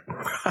from it.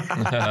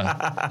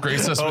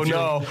 Grace us with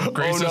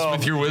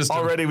your wisdom.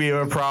 Already we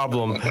have a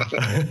problem.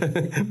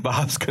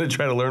 Bob's going to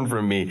try to learn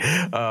from me.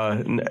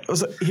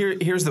 So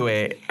here's the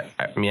way,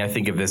 I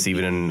think of this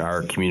even in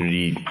our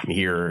community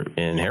here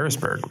in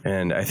Harrisburg.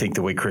 And I think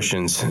the way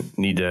Christians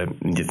need to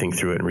think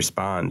through it and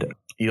respond.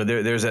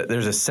 There's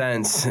a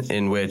sense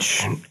in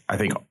which I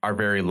think our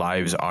very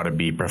lives ought to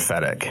be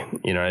prophetic.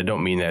 I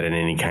don't mean that in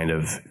any kind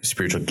of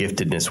spiritual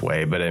giftedness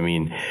way, but I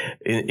mean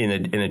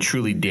in a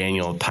truly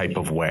Daniel type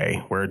of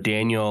way, where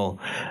Daniel,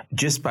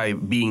 just by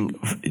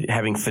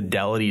having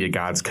fidelity to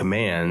God's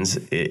commands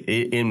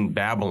in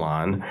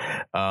Babylon,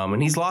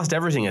 and he's lost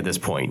everything at this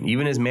point,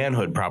 even his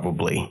manhood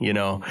probably,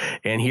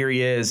 and here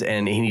he is,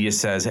 and he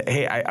just says,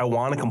 hey, I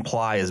want to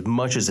comply as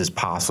much as is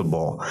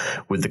possible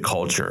with the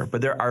culture,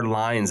 but there are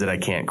lines that I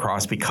can't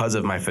cross because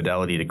of my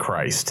fidelity to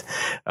Christ,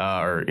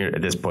 or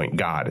at this point,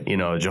 God,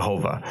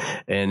 Jehovah.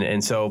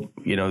 And so,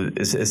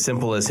 as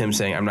simple as him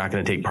saying, I'm not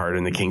going to take part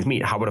in the king's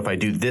meat. How about if I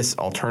do this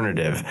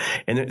alternative?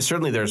 And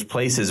certainly there's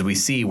places we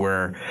see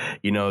where,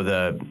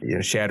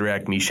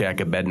 Shadrach,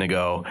 Meshach,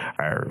 Abednego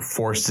are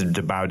forced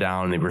to bow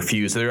down and they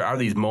refuse. So there are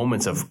these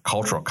moments of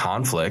cultural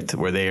conflict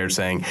where they are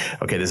saying,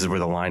 okay, this is where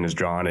the line is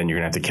drawn and you're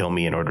going to have to kill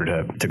me in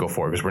order to go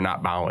forward because we're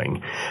not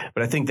bowing.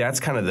 But I think that's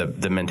kind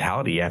of the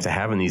mentality you have to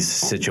have in these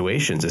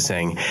situations, is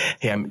saying,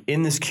 hey, I'm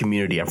in this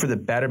community. I'm for the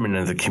betterment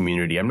of the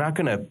community. I'm not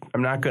going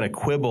to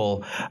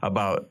quibble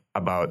about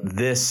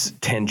this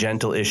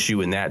tangential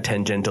issue and that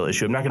tangential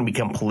issue. I'm not going to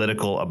become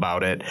political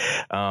about it.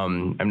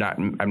 I'm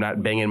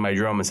not banging my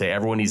drum and say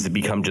everyone needs to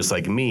become just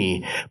like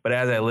me. But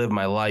as I live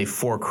my life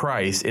for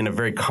Christ in a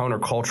very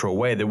countercultural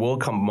way, there will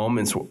come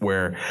moments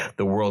where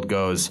the world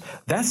goes,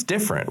 that's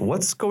different.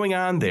 What's going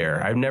on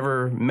there? I've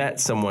never met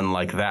someone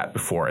like that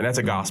before. And that's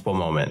a gospel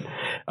moment.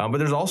 But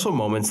there's also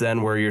moments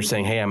then where you're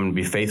saying, hey, I'm going to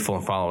be faithful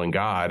in following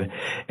God.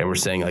 And we're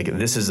saying, like,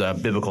 this is a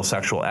biblical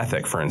sexual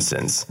ethic, for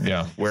instance,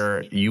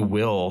 where you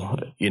will,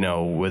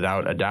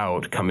 without a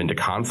doubt, come into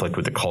conflict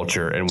with the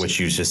culture in which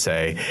you just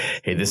say,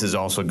 hey, this is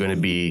also going to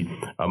be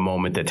a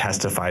moment that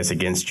testifies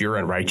against your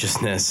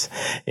unrighteousness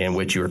in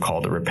which you are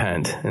called to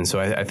repent. And so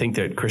I think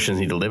that Christians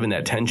need to live in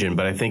that tension.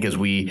 But I think as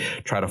we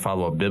try to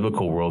follow a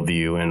biblical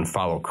worldview and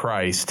follow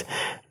Christ,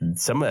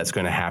 some of that's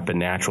going to happen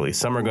naturally.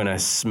 Some are going to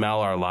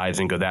smell our lives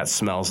and go, that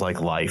smells like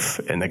life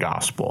in the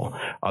gospel.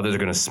 Others are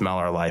going to smell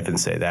our life and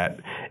say that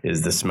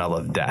is the smell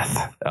of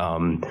death,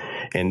 and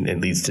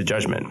it leads to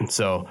judgment.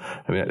 So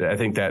I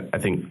think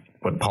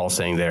what Paul's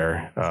saying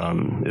there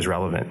is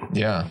relevant.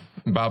 Yeah.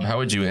 Bob, how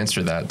would you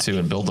answer that too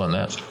and build on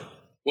that?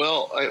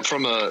 Well,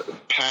 from a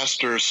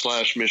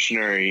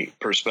pastor/missionary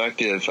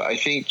perspective, I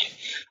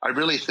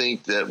really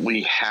think that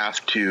we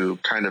have to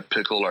kind of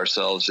pickle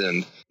ourselves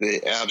in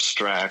the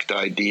abstract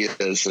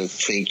ideas of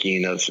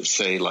thinking of,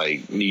 say,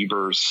 like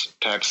Niebuhr's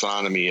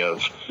taxonomy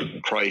of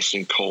Christ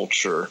and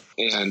culture,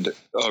 and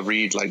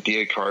read like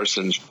D.A.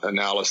 Carson's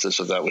analysis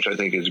of that, which I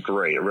think is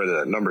great. I read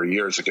it a number of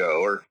years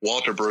ago. Or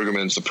Walter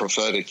Brueggemann's The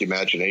Prophetic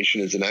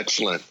Imagination is an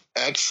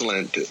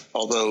excellent,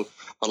 although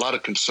a lot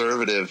of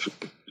conservative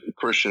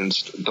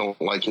Christians don't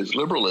like his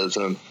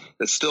liberalism,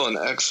 it's still an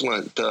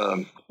excellent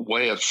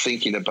way of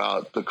thinking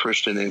about the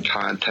Christian in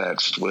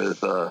context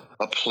with a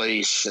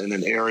place and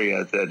an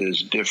area that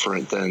is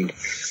different than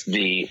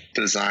the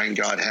design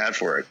God had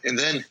for it. And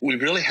then we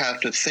really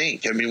have to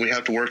think. I mean, we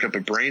have to work up a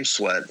brain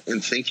sweat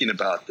in thinking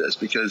about this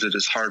because it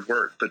is hard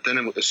work. But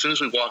then as soon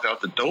as we walk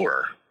out the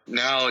door,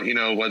 now,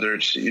 whether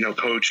it's,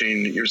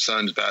 coaching your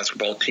son's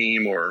basketball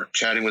team or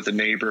chatting with the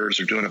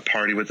neighbors or doing a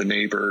party with the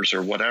neighbors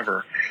or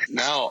whatever,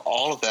 now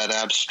all of that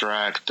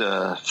abstract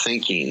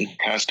thinking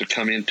has to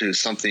come into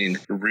something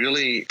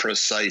really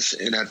precise.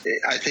 And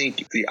I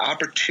think the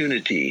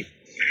opportunity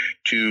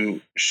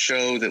to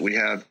show that we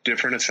have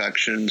different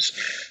affections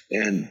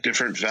and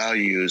different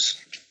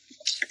values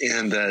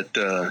and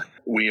that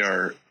we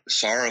are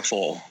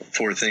sorrowful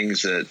for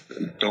things that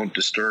don't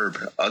disturb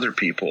other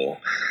people,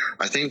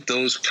 I think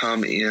those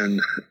come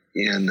in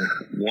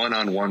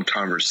one-on-one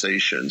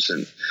conversations.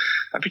 And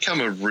I've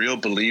become a real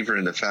believer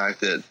in the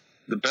fact that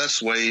the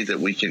best way that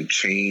we can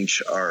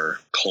change our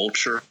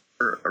culture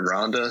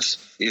around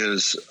us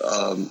is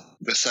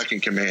the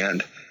second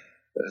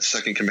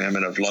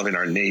commandment of loving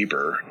our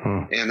neighbor.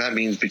 And that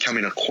means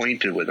becoming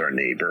acquainted with our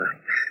neighbor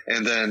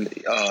and then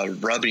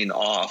rubbing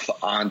off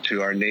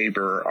onto our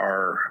neighbor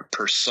our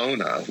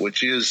persona,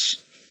 which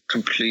is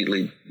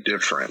completely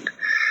different,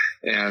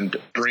 and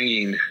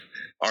bringing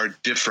our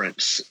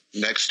difference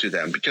next to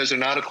them because they're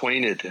not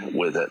acquainted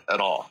with it at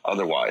all.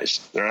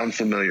 Otherwise, they're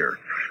unfamiliar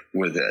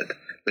with it.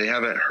 They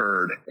haven't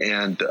heard.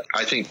 And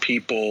I think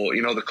people,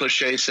 the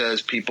cliche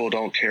says people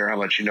don't care how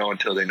much you know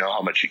until they know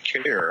how much you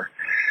care.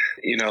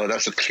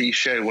 That's a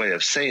cliche way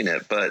of saying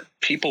it, but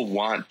people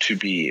want to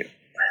be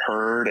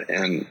heard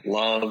and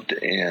loved,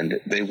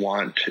 and they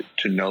want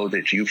to know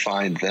that you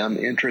find them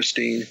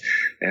interesting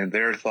and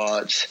their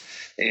thoughts.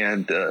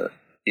 And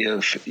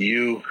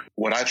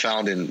what I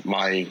found in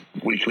my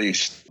weekly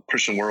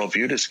Christian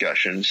worldview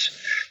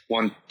discussions,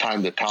 one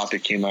time the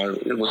topic came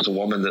out, it was a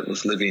woman that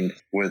was living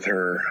with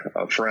her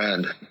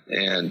friend,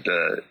 and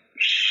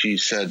she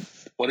said,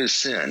 "What is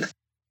sin?"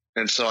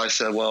 And so I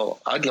said,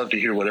 well, I'd love to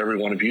hear what every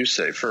one of you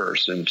say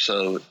first. And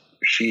so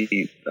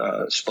she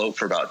spoke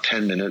for about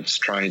 10 minutes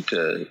trying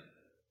to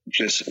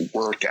just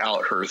work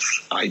out her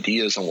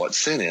ideas on what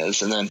sin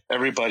is. And then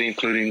everybody,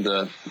 including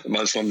the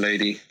Muslim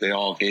lady, they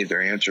all gave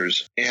their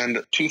answers.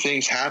 And two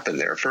things happened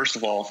there. First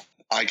of all,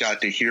 I got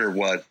to hear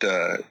what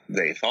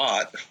they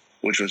thought,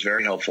 which was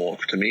very helpful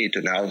to me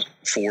to now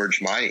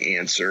forge my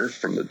answer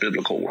from the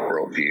biblical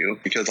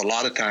worldview, because a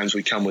lot of times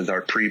we come with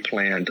our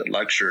pre-planned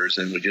lectures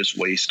and we just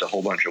waste a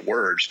whole bunch of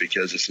words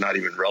because it's not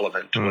even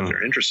relevant to what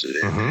they're interested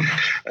in.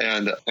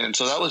 And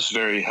so that was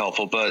very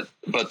helpful.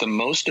 But the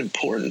most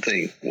important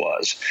thing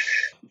was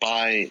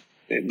by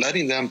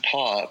letting them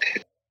talk,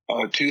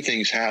 two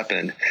things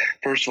happened.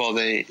 First of all,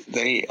 they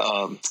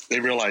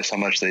realized how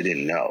much they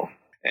didn't know.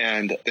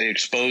 And they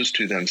exposed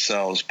to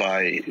themselves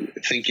by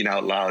thinking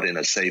out loud in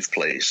a safe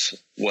place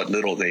what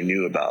little they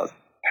knew about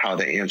how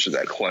to answer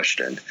that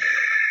question.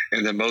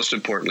 And then most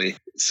importantly,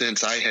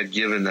 since I had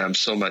given them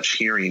so much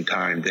hearing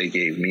time, they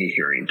gave me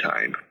hearing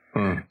time.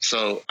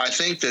 So I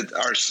think that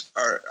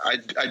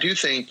I do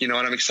think, and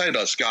I'm excited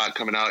about Scott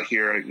coming out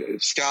here.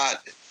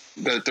 Scott,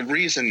 the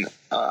reason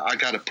I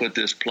got to put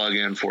this plug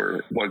in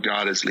for what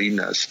God is leading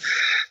us,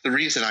 the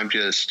reason I'm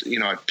just,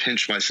 I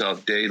pinch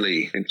myself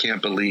daily and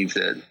can't believe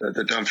that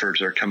the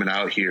Dunfords are coming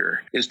out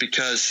here is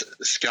because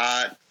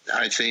Scott,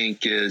 I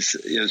think,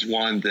 is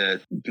one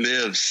that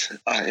lives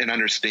and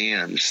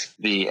understands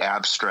the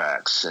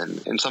abstracts,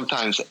 and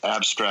sometimes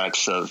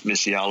abstracts of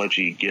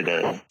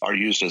missiology are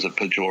used as a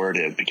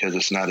pejorative because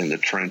it's not in the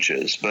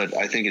trenches. But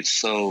I think it's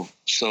so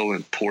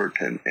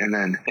important,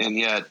 and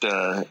yet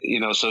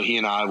so he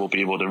and I will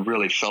be able to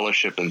really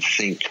fellowship and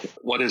think,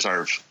 what is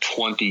our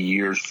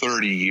 20-year,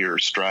 30-year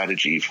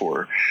strategy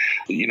for,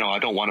 I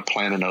don't want to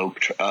plant an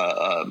oak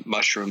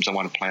mushrooms. I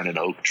want to plant an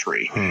oak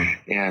tree,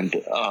 and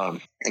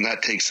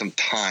that takes some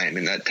time,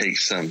 and that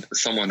takes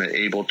someone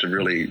able to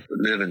really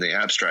live in the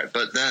abstract.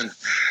 But then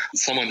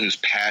someone who's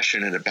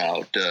passionate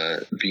about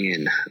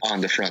being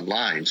on the front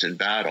lines in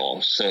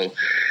battle. So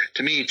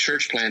to me,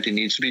 church planting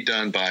needs to be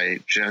done by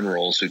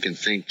generals who can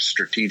think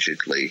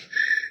strategically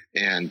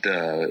and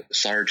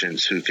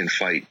sergeants who can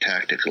fight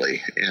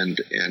tactically. And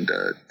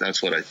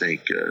that's what I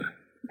think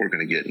we're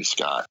going to get in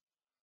Scott.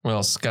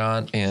 Well,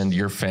 Scott and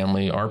your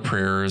family, our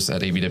prayers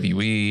at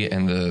ABWE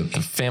and the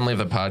family of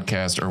the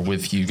podcast are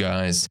with you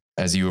guys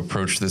as you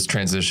approach this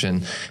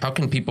transition. How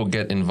can people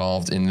get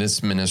involved in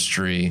this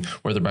ministry,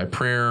 whether by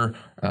prayer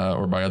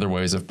or by other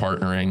ways of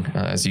partnering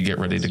as you get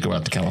ready to go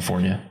out to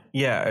California?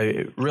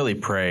 Yeah, really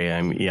pray.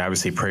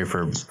 Obviously pray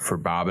for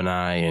Bob and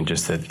I, and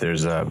just that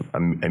there's a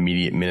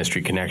immediate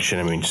ministry connection.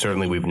 I mean,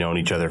 certainly we've known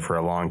each other for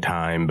a long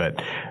time,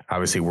 but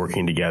obviously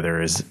working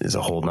together is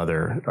a whole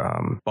nother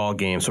ball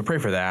game. So pray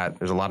for that.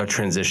 There's a lot of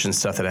transition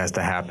stuff that has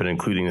to happen,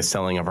 including the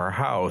selling of our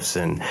house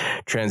and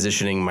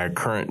transitioning my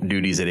current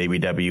duties at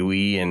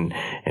ABWE and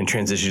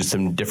transitioning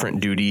some different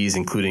duties,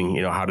 including,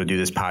 how to do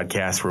this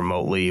podcast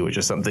remotely, which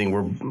is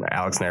something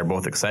Alex Alex and I are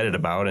both excited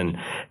about, and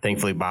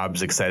thankfully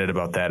Bob's excited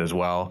about that as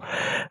well,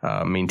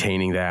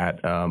 maintaining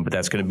that. But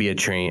that's going to be a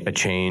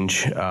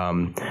change,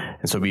 and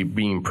so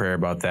being in prayer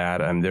about that.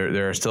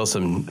 There are still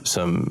some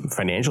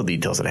financial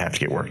details that have to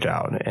get worked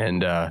out,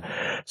 and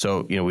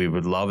so we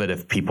would love it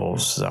if people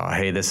saw,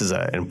 hey, this is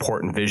an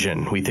important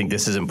vision. We think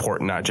this is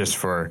important not just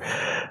for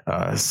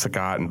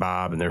Scott and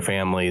Bob and their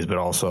families, but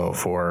also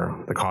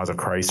for the cause of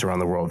Christ around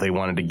the world. If they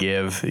wanted to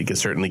give, you could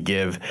certainly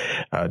give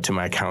to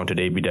my account at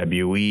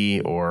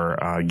ABWE, or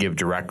give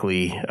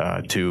directly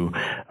to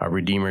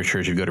Redeemer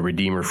Church. If you go to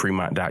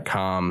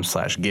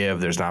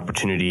redeemerfremont.com/give, there's an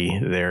opportunity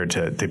there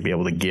to be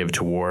able to give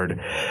toward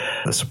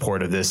the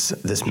support of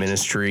this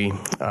ministry.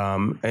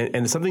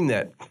 And something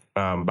that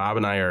Bob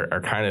and I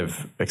are kind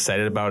of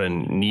excited about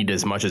and need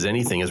as much as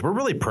anything is we're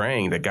really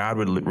praying that God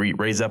would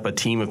raise up a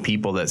team of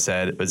people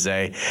that would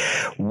say,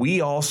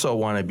 we also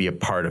want to be a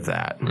part of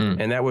that.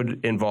 And that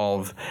would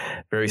involve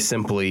very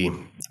simply,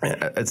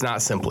 it's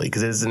not simply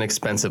because it's an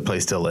expensive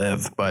place to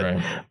live,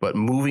 but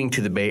moving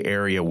to the Bay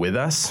Area with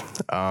us,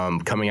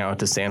 coming out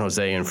to San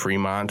Jose and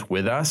Fremont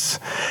with us.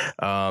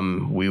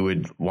 We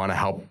would want to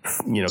help,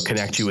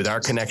 connect you with our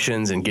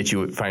connections and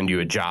find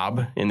you a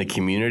job in the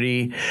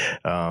community,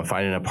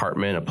 find an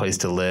apartment, a place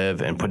to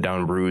live, and put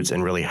down roots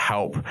and really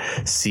help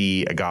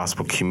see a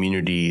gospel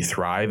community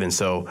thrive. And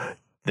so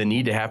the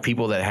need to have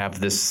people that have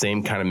this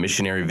same kind of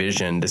missionary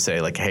vision to say,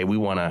 like, hey, we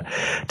want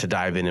to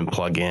dive in and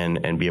plug in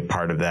and be a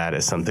part of that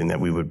is something that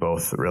we would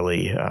both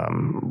really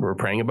we're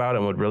praying about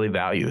and would really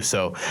value.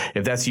 So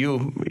if that's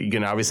you, you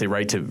can obviously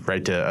write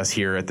to us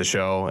here at the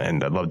show,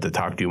 and I'd love to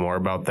talk to you more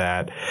about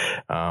that.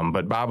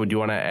 But Bob, would you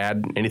want to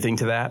add anything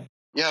to that?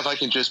 Yeah, if I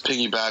can just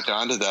piggyback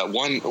onto that,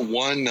 one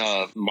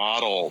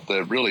model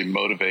that really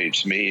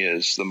motivates me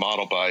is the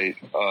model by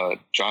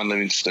John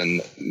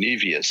Livingston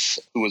Nevius,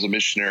 who was a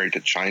missionary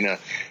to China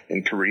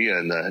and Korea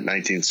in the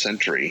 19th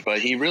century. But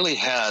he really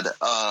had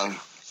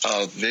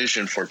a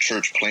vision for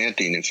church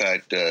planting. In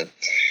fact, the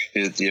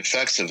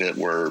effects of it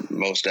were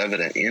most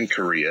evident in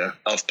Korea,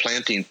 of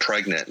planting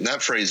pregnant. And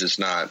that phrase is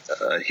not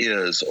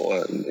his,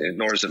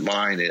 nor is it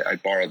mine. I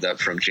borrowed that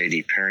from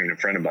J.D. Perry, a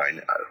friend of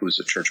mine who's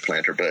a church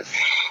planter. But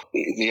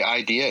the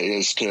idea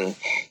is to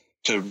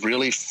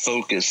really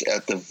focus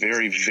at the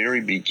very, very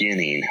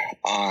beginning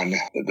on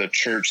the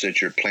church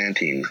that you're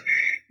planting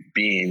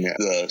being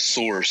the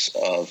source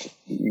of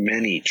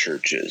many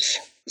churches.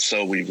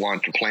 So we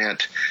want to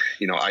plant,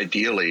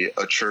 ideally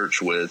a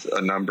church with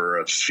a number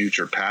of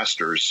future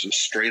pastors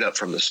straight up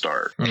from the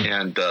start.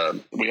 And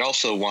we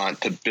also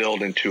want to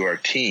build into our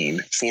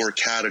team 4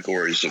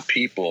 categories of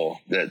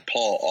people that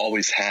Paul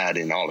always had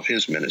in all of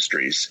his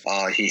ministries.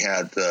 He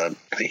had the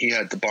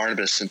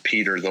Barnabas and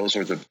Peter. Those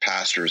were the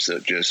pastors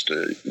that just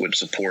would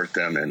support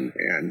them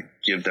and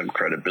give them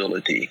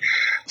credibility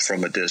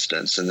from a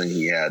distance. And then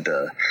he had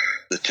the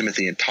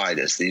Timothy and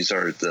Titus. These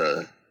are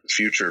the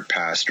future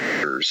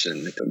pastors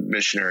and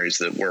missionaries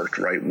that worked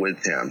right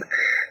with him,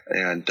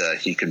 and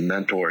he could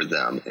mentor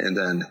them. And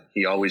then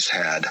he always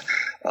had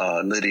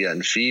Lydia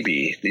and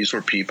Phoebe. These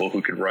were people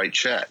who could write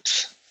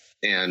checks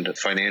and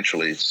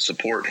financially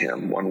support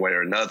him one way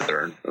or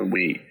another.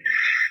 We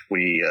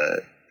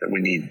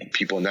need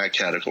people in that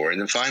category.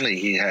 And then finally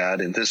he had,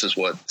 and this is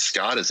what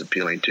Scott is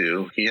appealing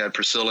to, he had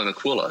Priscilla and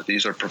Aquila.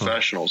 These are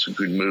professionals who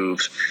could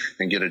move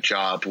and get a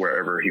job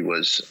wherever he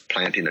was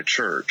planting a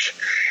church.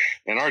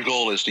 And our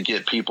goal is to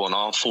get people in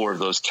all 4 of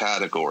those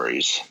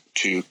categories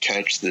to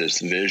catch this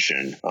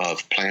vision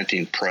of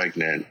planting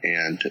pregnant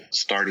and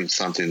starting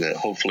something that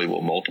hopefully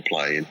will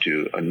multiply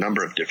into a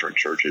number of different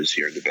churches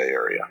here in the Bay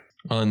Area.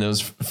 Well, and those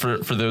for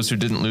those who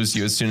didn't lose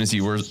you as soon as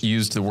you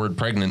used the word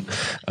pregnant,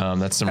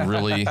 that's some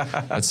really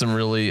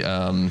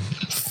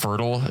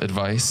fertile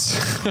advice.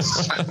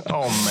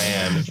 Oh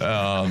man!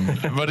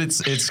 But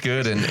it's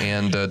good,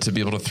 and to be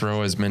able to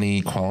throw as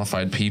many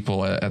qualified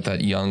people at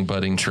that young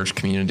budding church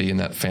community and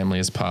that family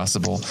as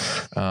possible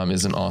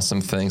is an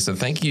awesome thing. So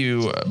thank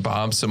you,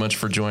 Bob, so much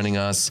for joining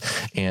us,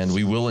 and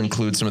we will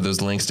include some of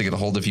those links to get a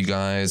hold of you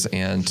guys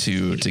and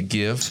to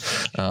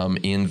give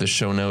in the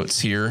show notes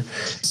here.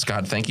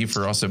 Scott, thank you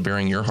for also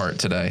bearing your heart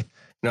today.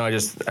 No,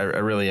 I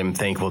really am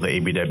thankful to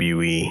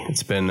ABWE.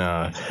 It's been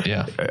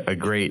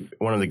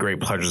one of the great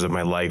pleasures of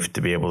my life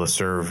to be able to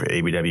serve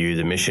ABWE as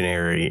a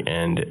missionary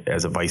and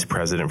as a vice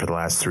president for the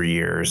last 3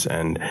 years.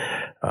 And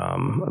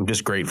I'm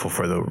just grateful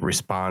for the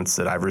response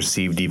that I've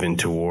received even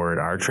toward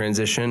our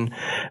transition.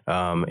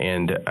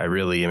 And I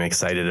really am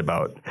excited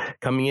about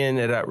coming in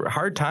at a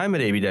hard time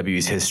at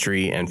ABWE's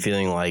history and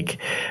feeling like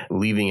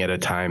leaving at a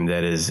time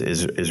that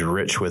is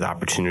rich with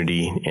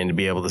opportunity, and to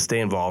be able to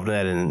stay involved in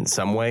that in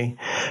some way.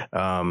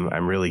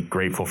 I'm really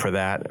grateful for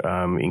that,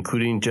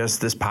 including just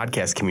this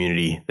podcast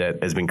community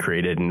that has been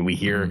created. And we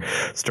hear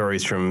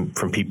stories from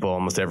people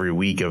almost every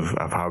week of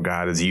how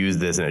God has used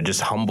this, and it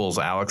just humbles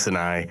Alex and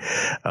I.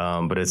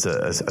 But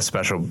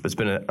it's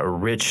been a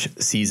rich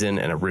season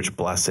and a rich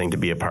blessing to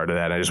be a part of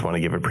that. I just want to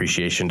give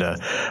appreciation to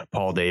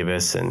Paul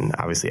Davis and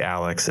obviously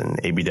Alex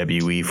and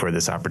ABWE for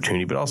this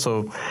opportunity, but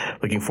also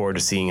looking forward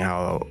to seeing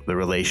how the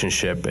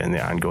relationship and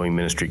the ongoing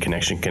ministry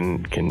connection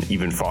can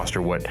even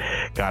foster what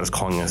God is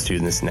calling us to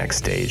in this next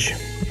stage.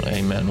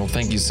 Amen. Well,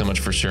 thank you so much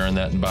for sharing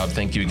that. And Bob,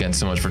 thank you again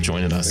so much for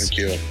joining us. Thank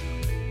you.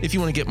 If you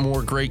want to get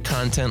more great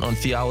content on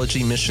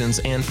theology, missions,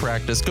 and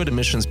practice, go to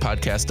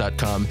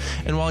missionspodcast.com.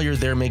 And while you're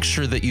there, make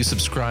sure that you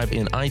subscribe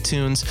in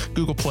iTunes,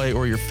 Google Play,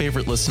 or your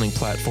favorite listening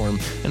platform.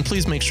 And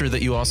please make sure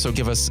that you also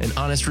give us an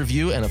honest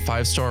review and a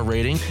 5-star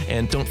rating.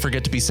 And don't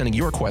forget to be sending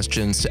your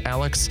questions to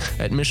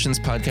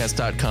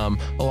alex@missionspodcast.com,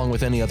 along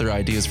with any other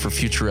ideas for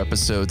future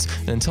episodes.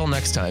 And until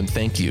next time,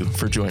 thank you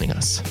for joining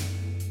us.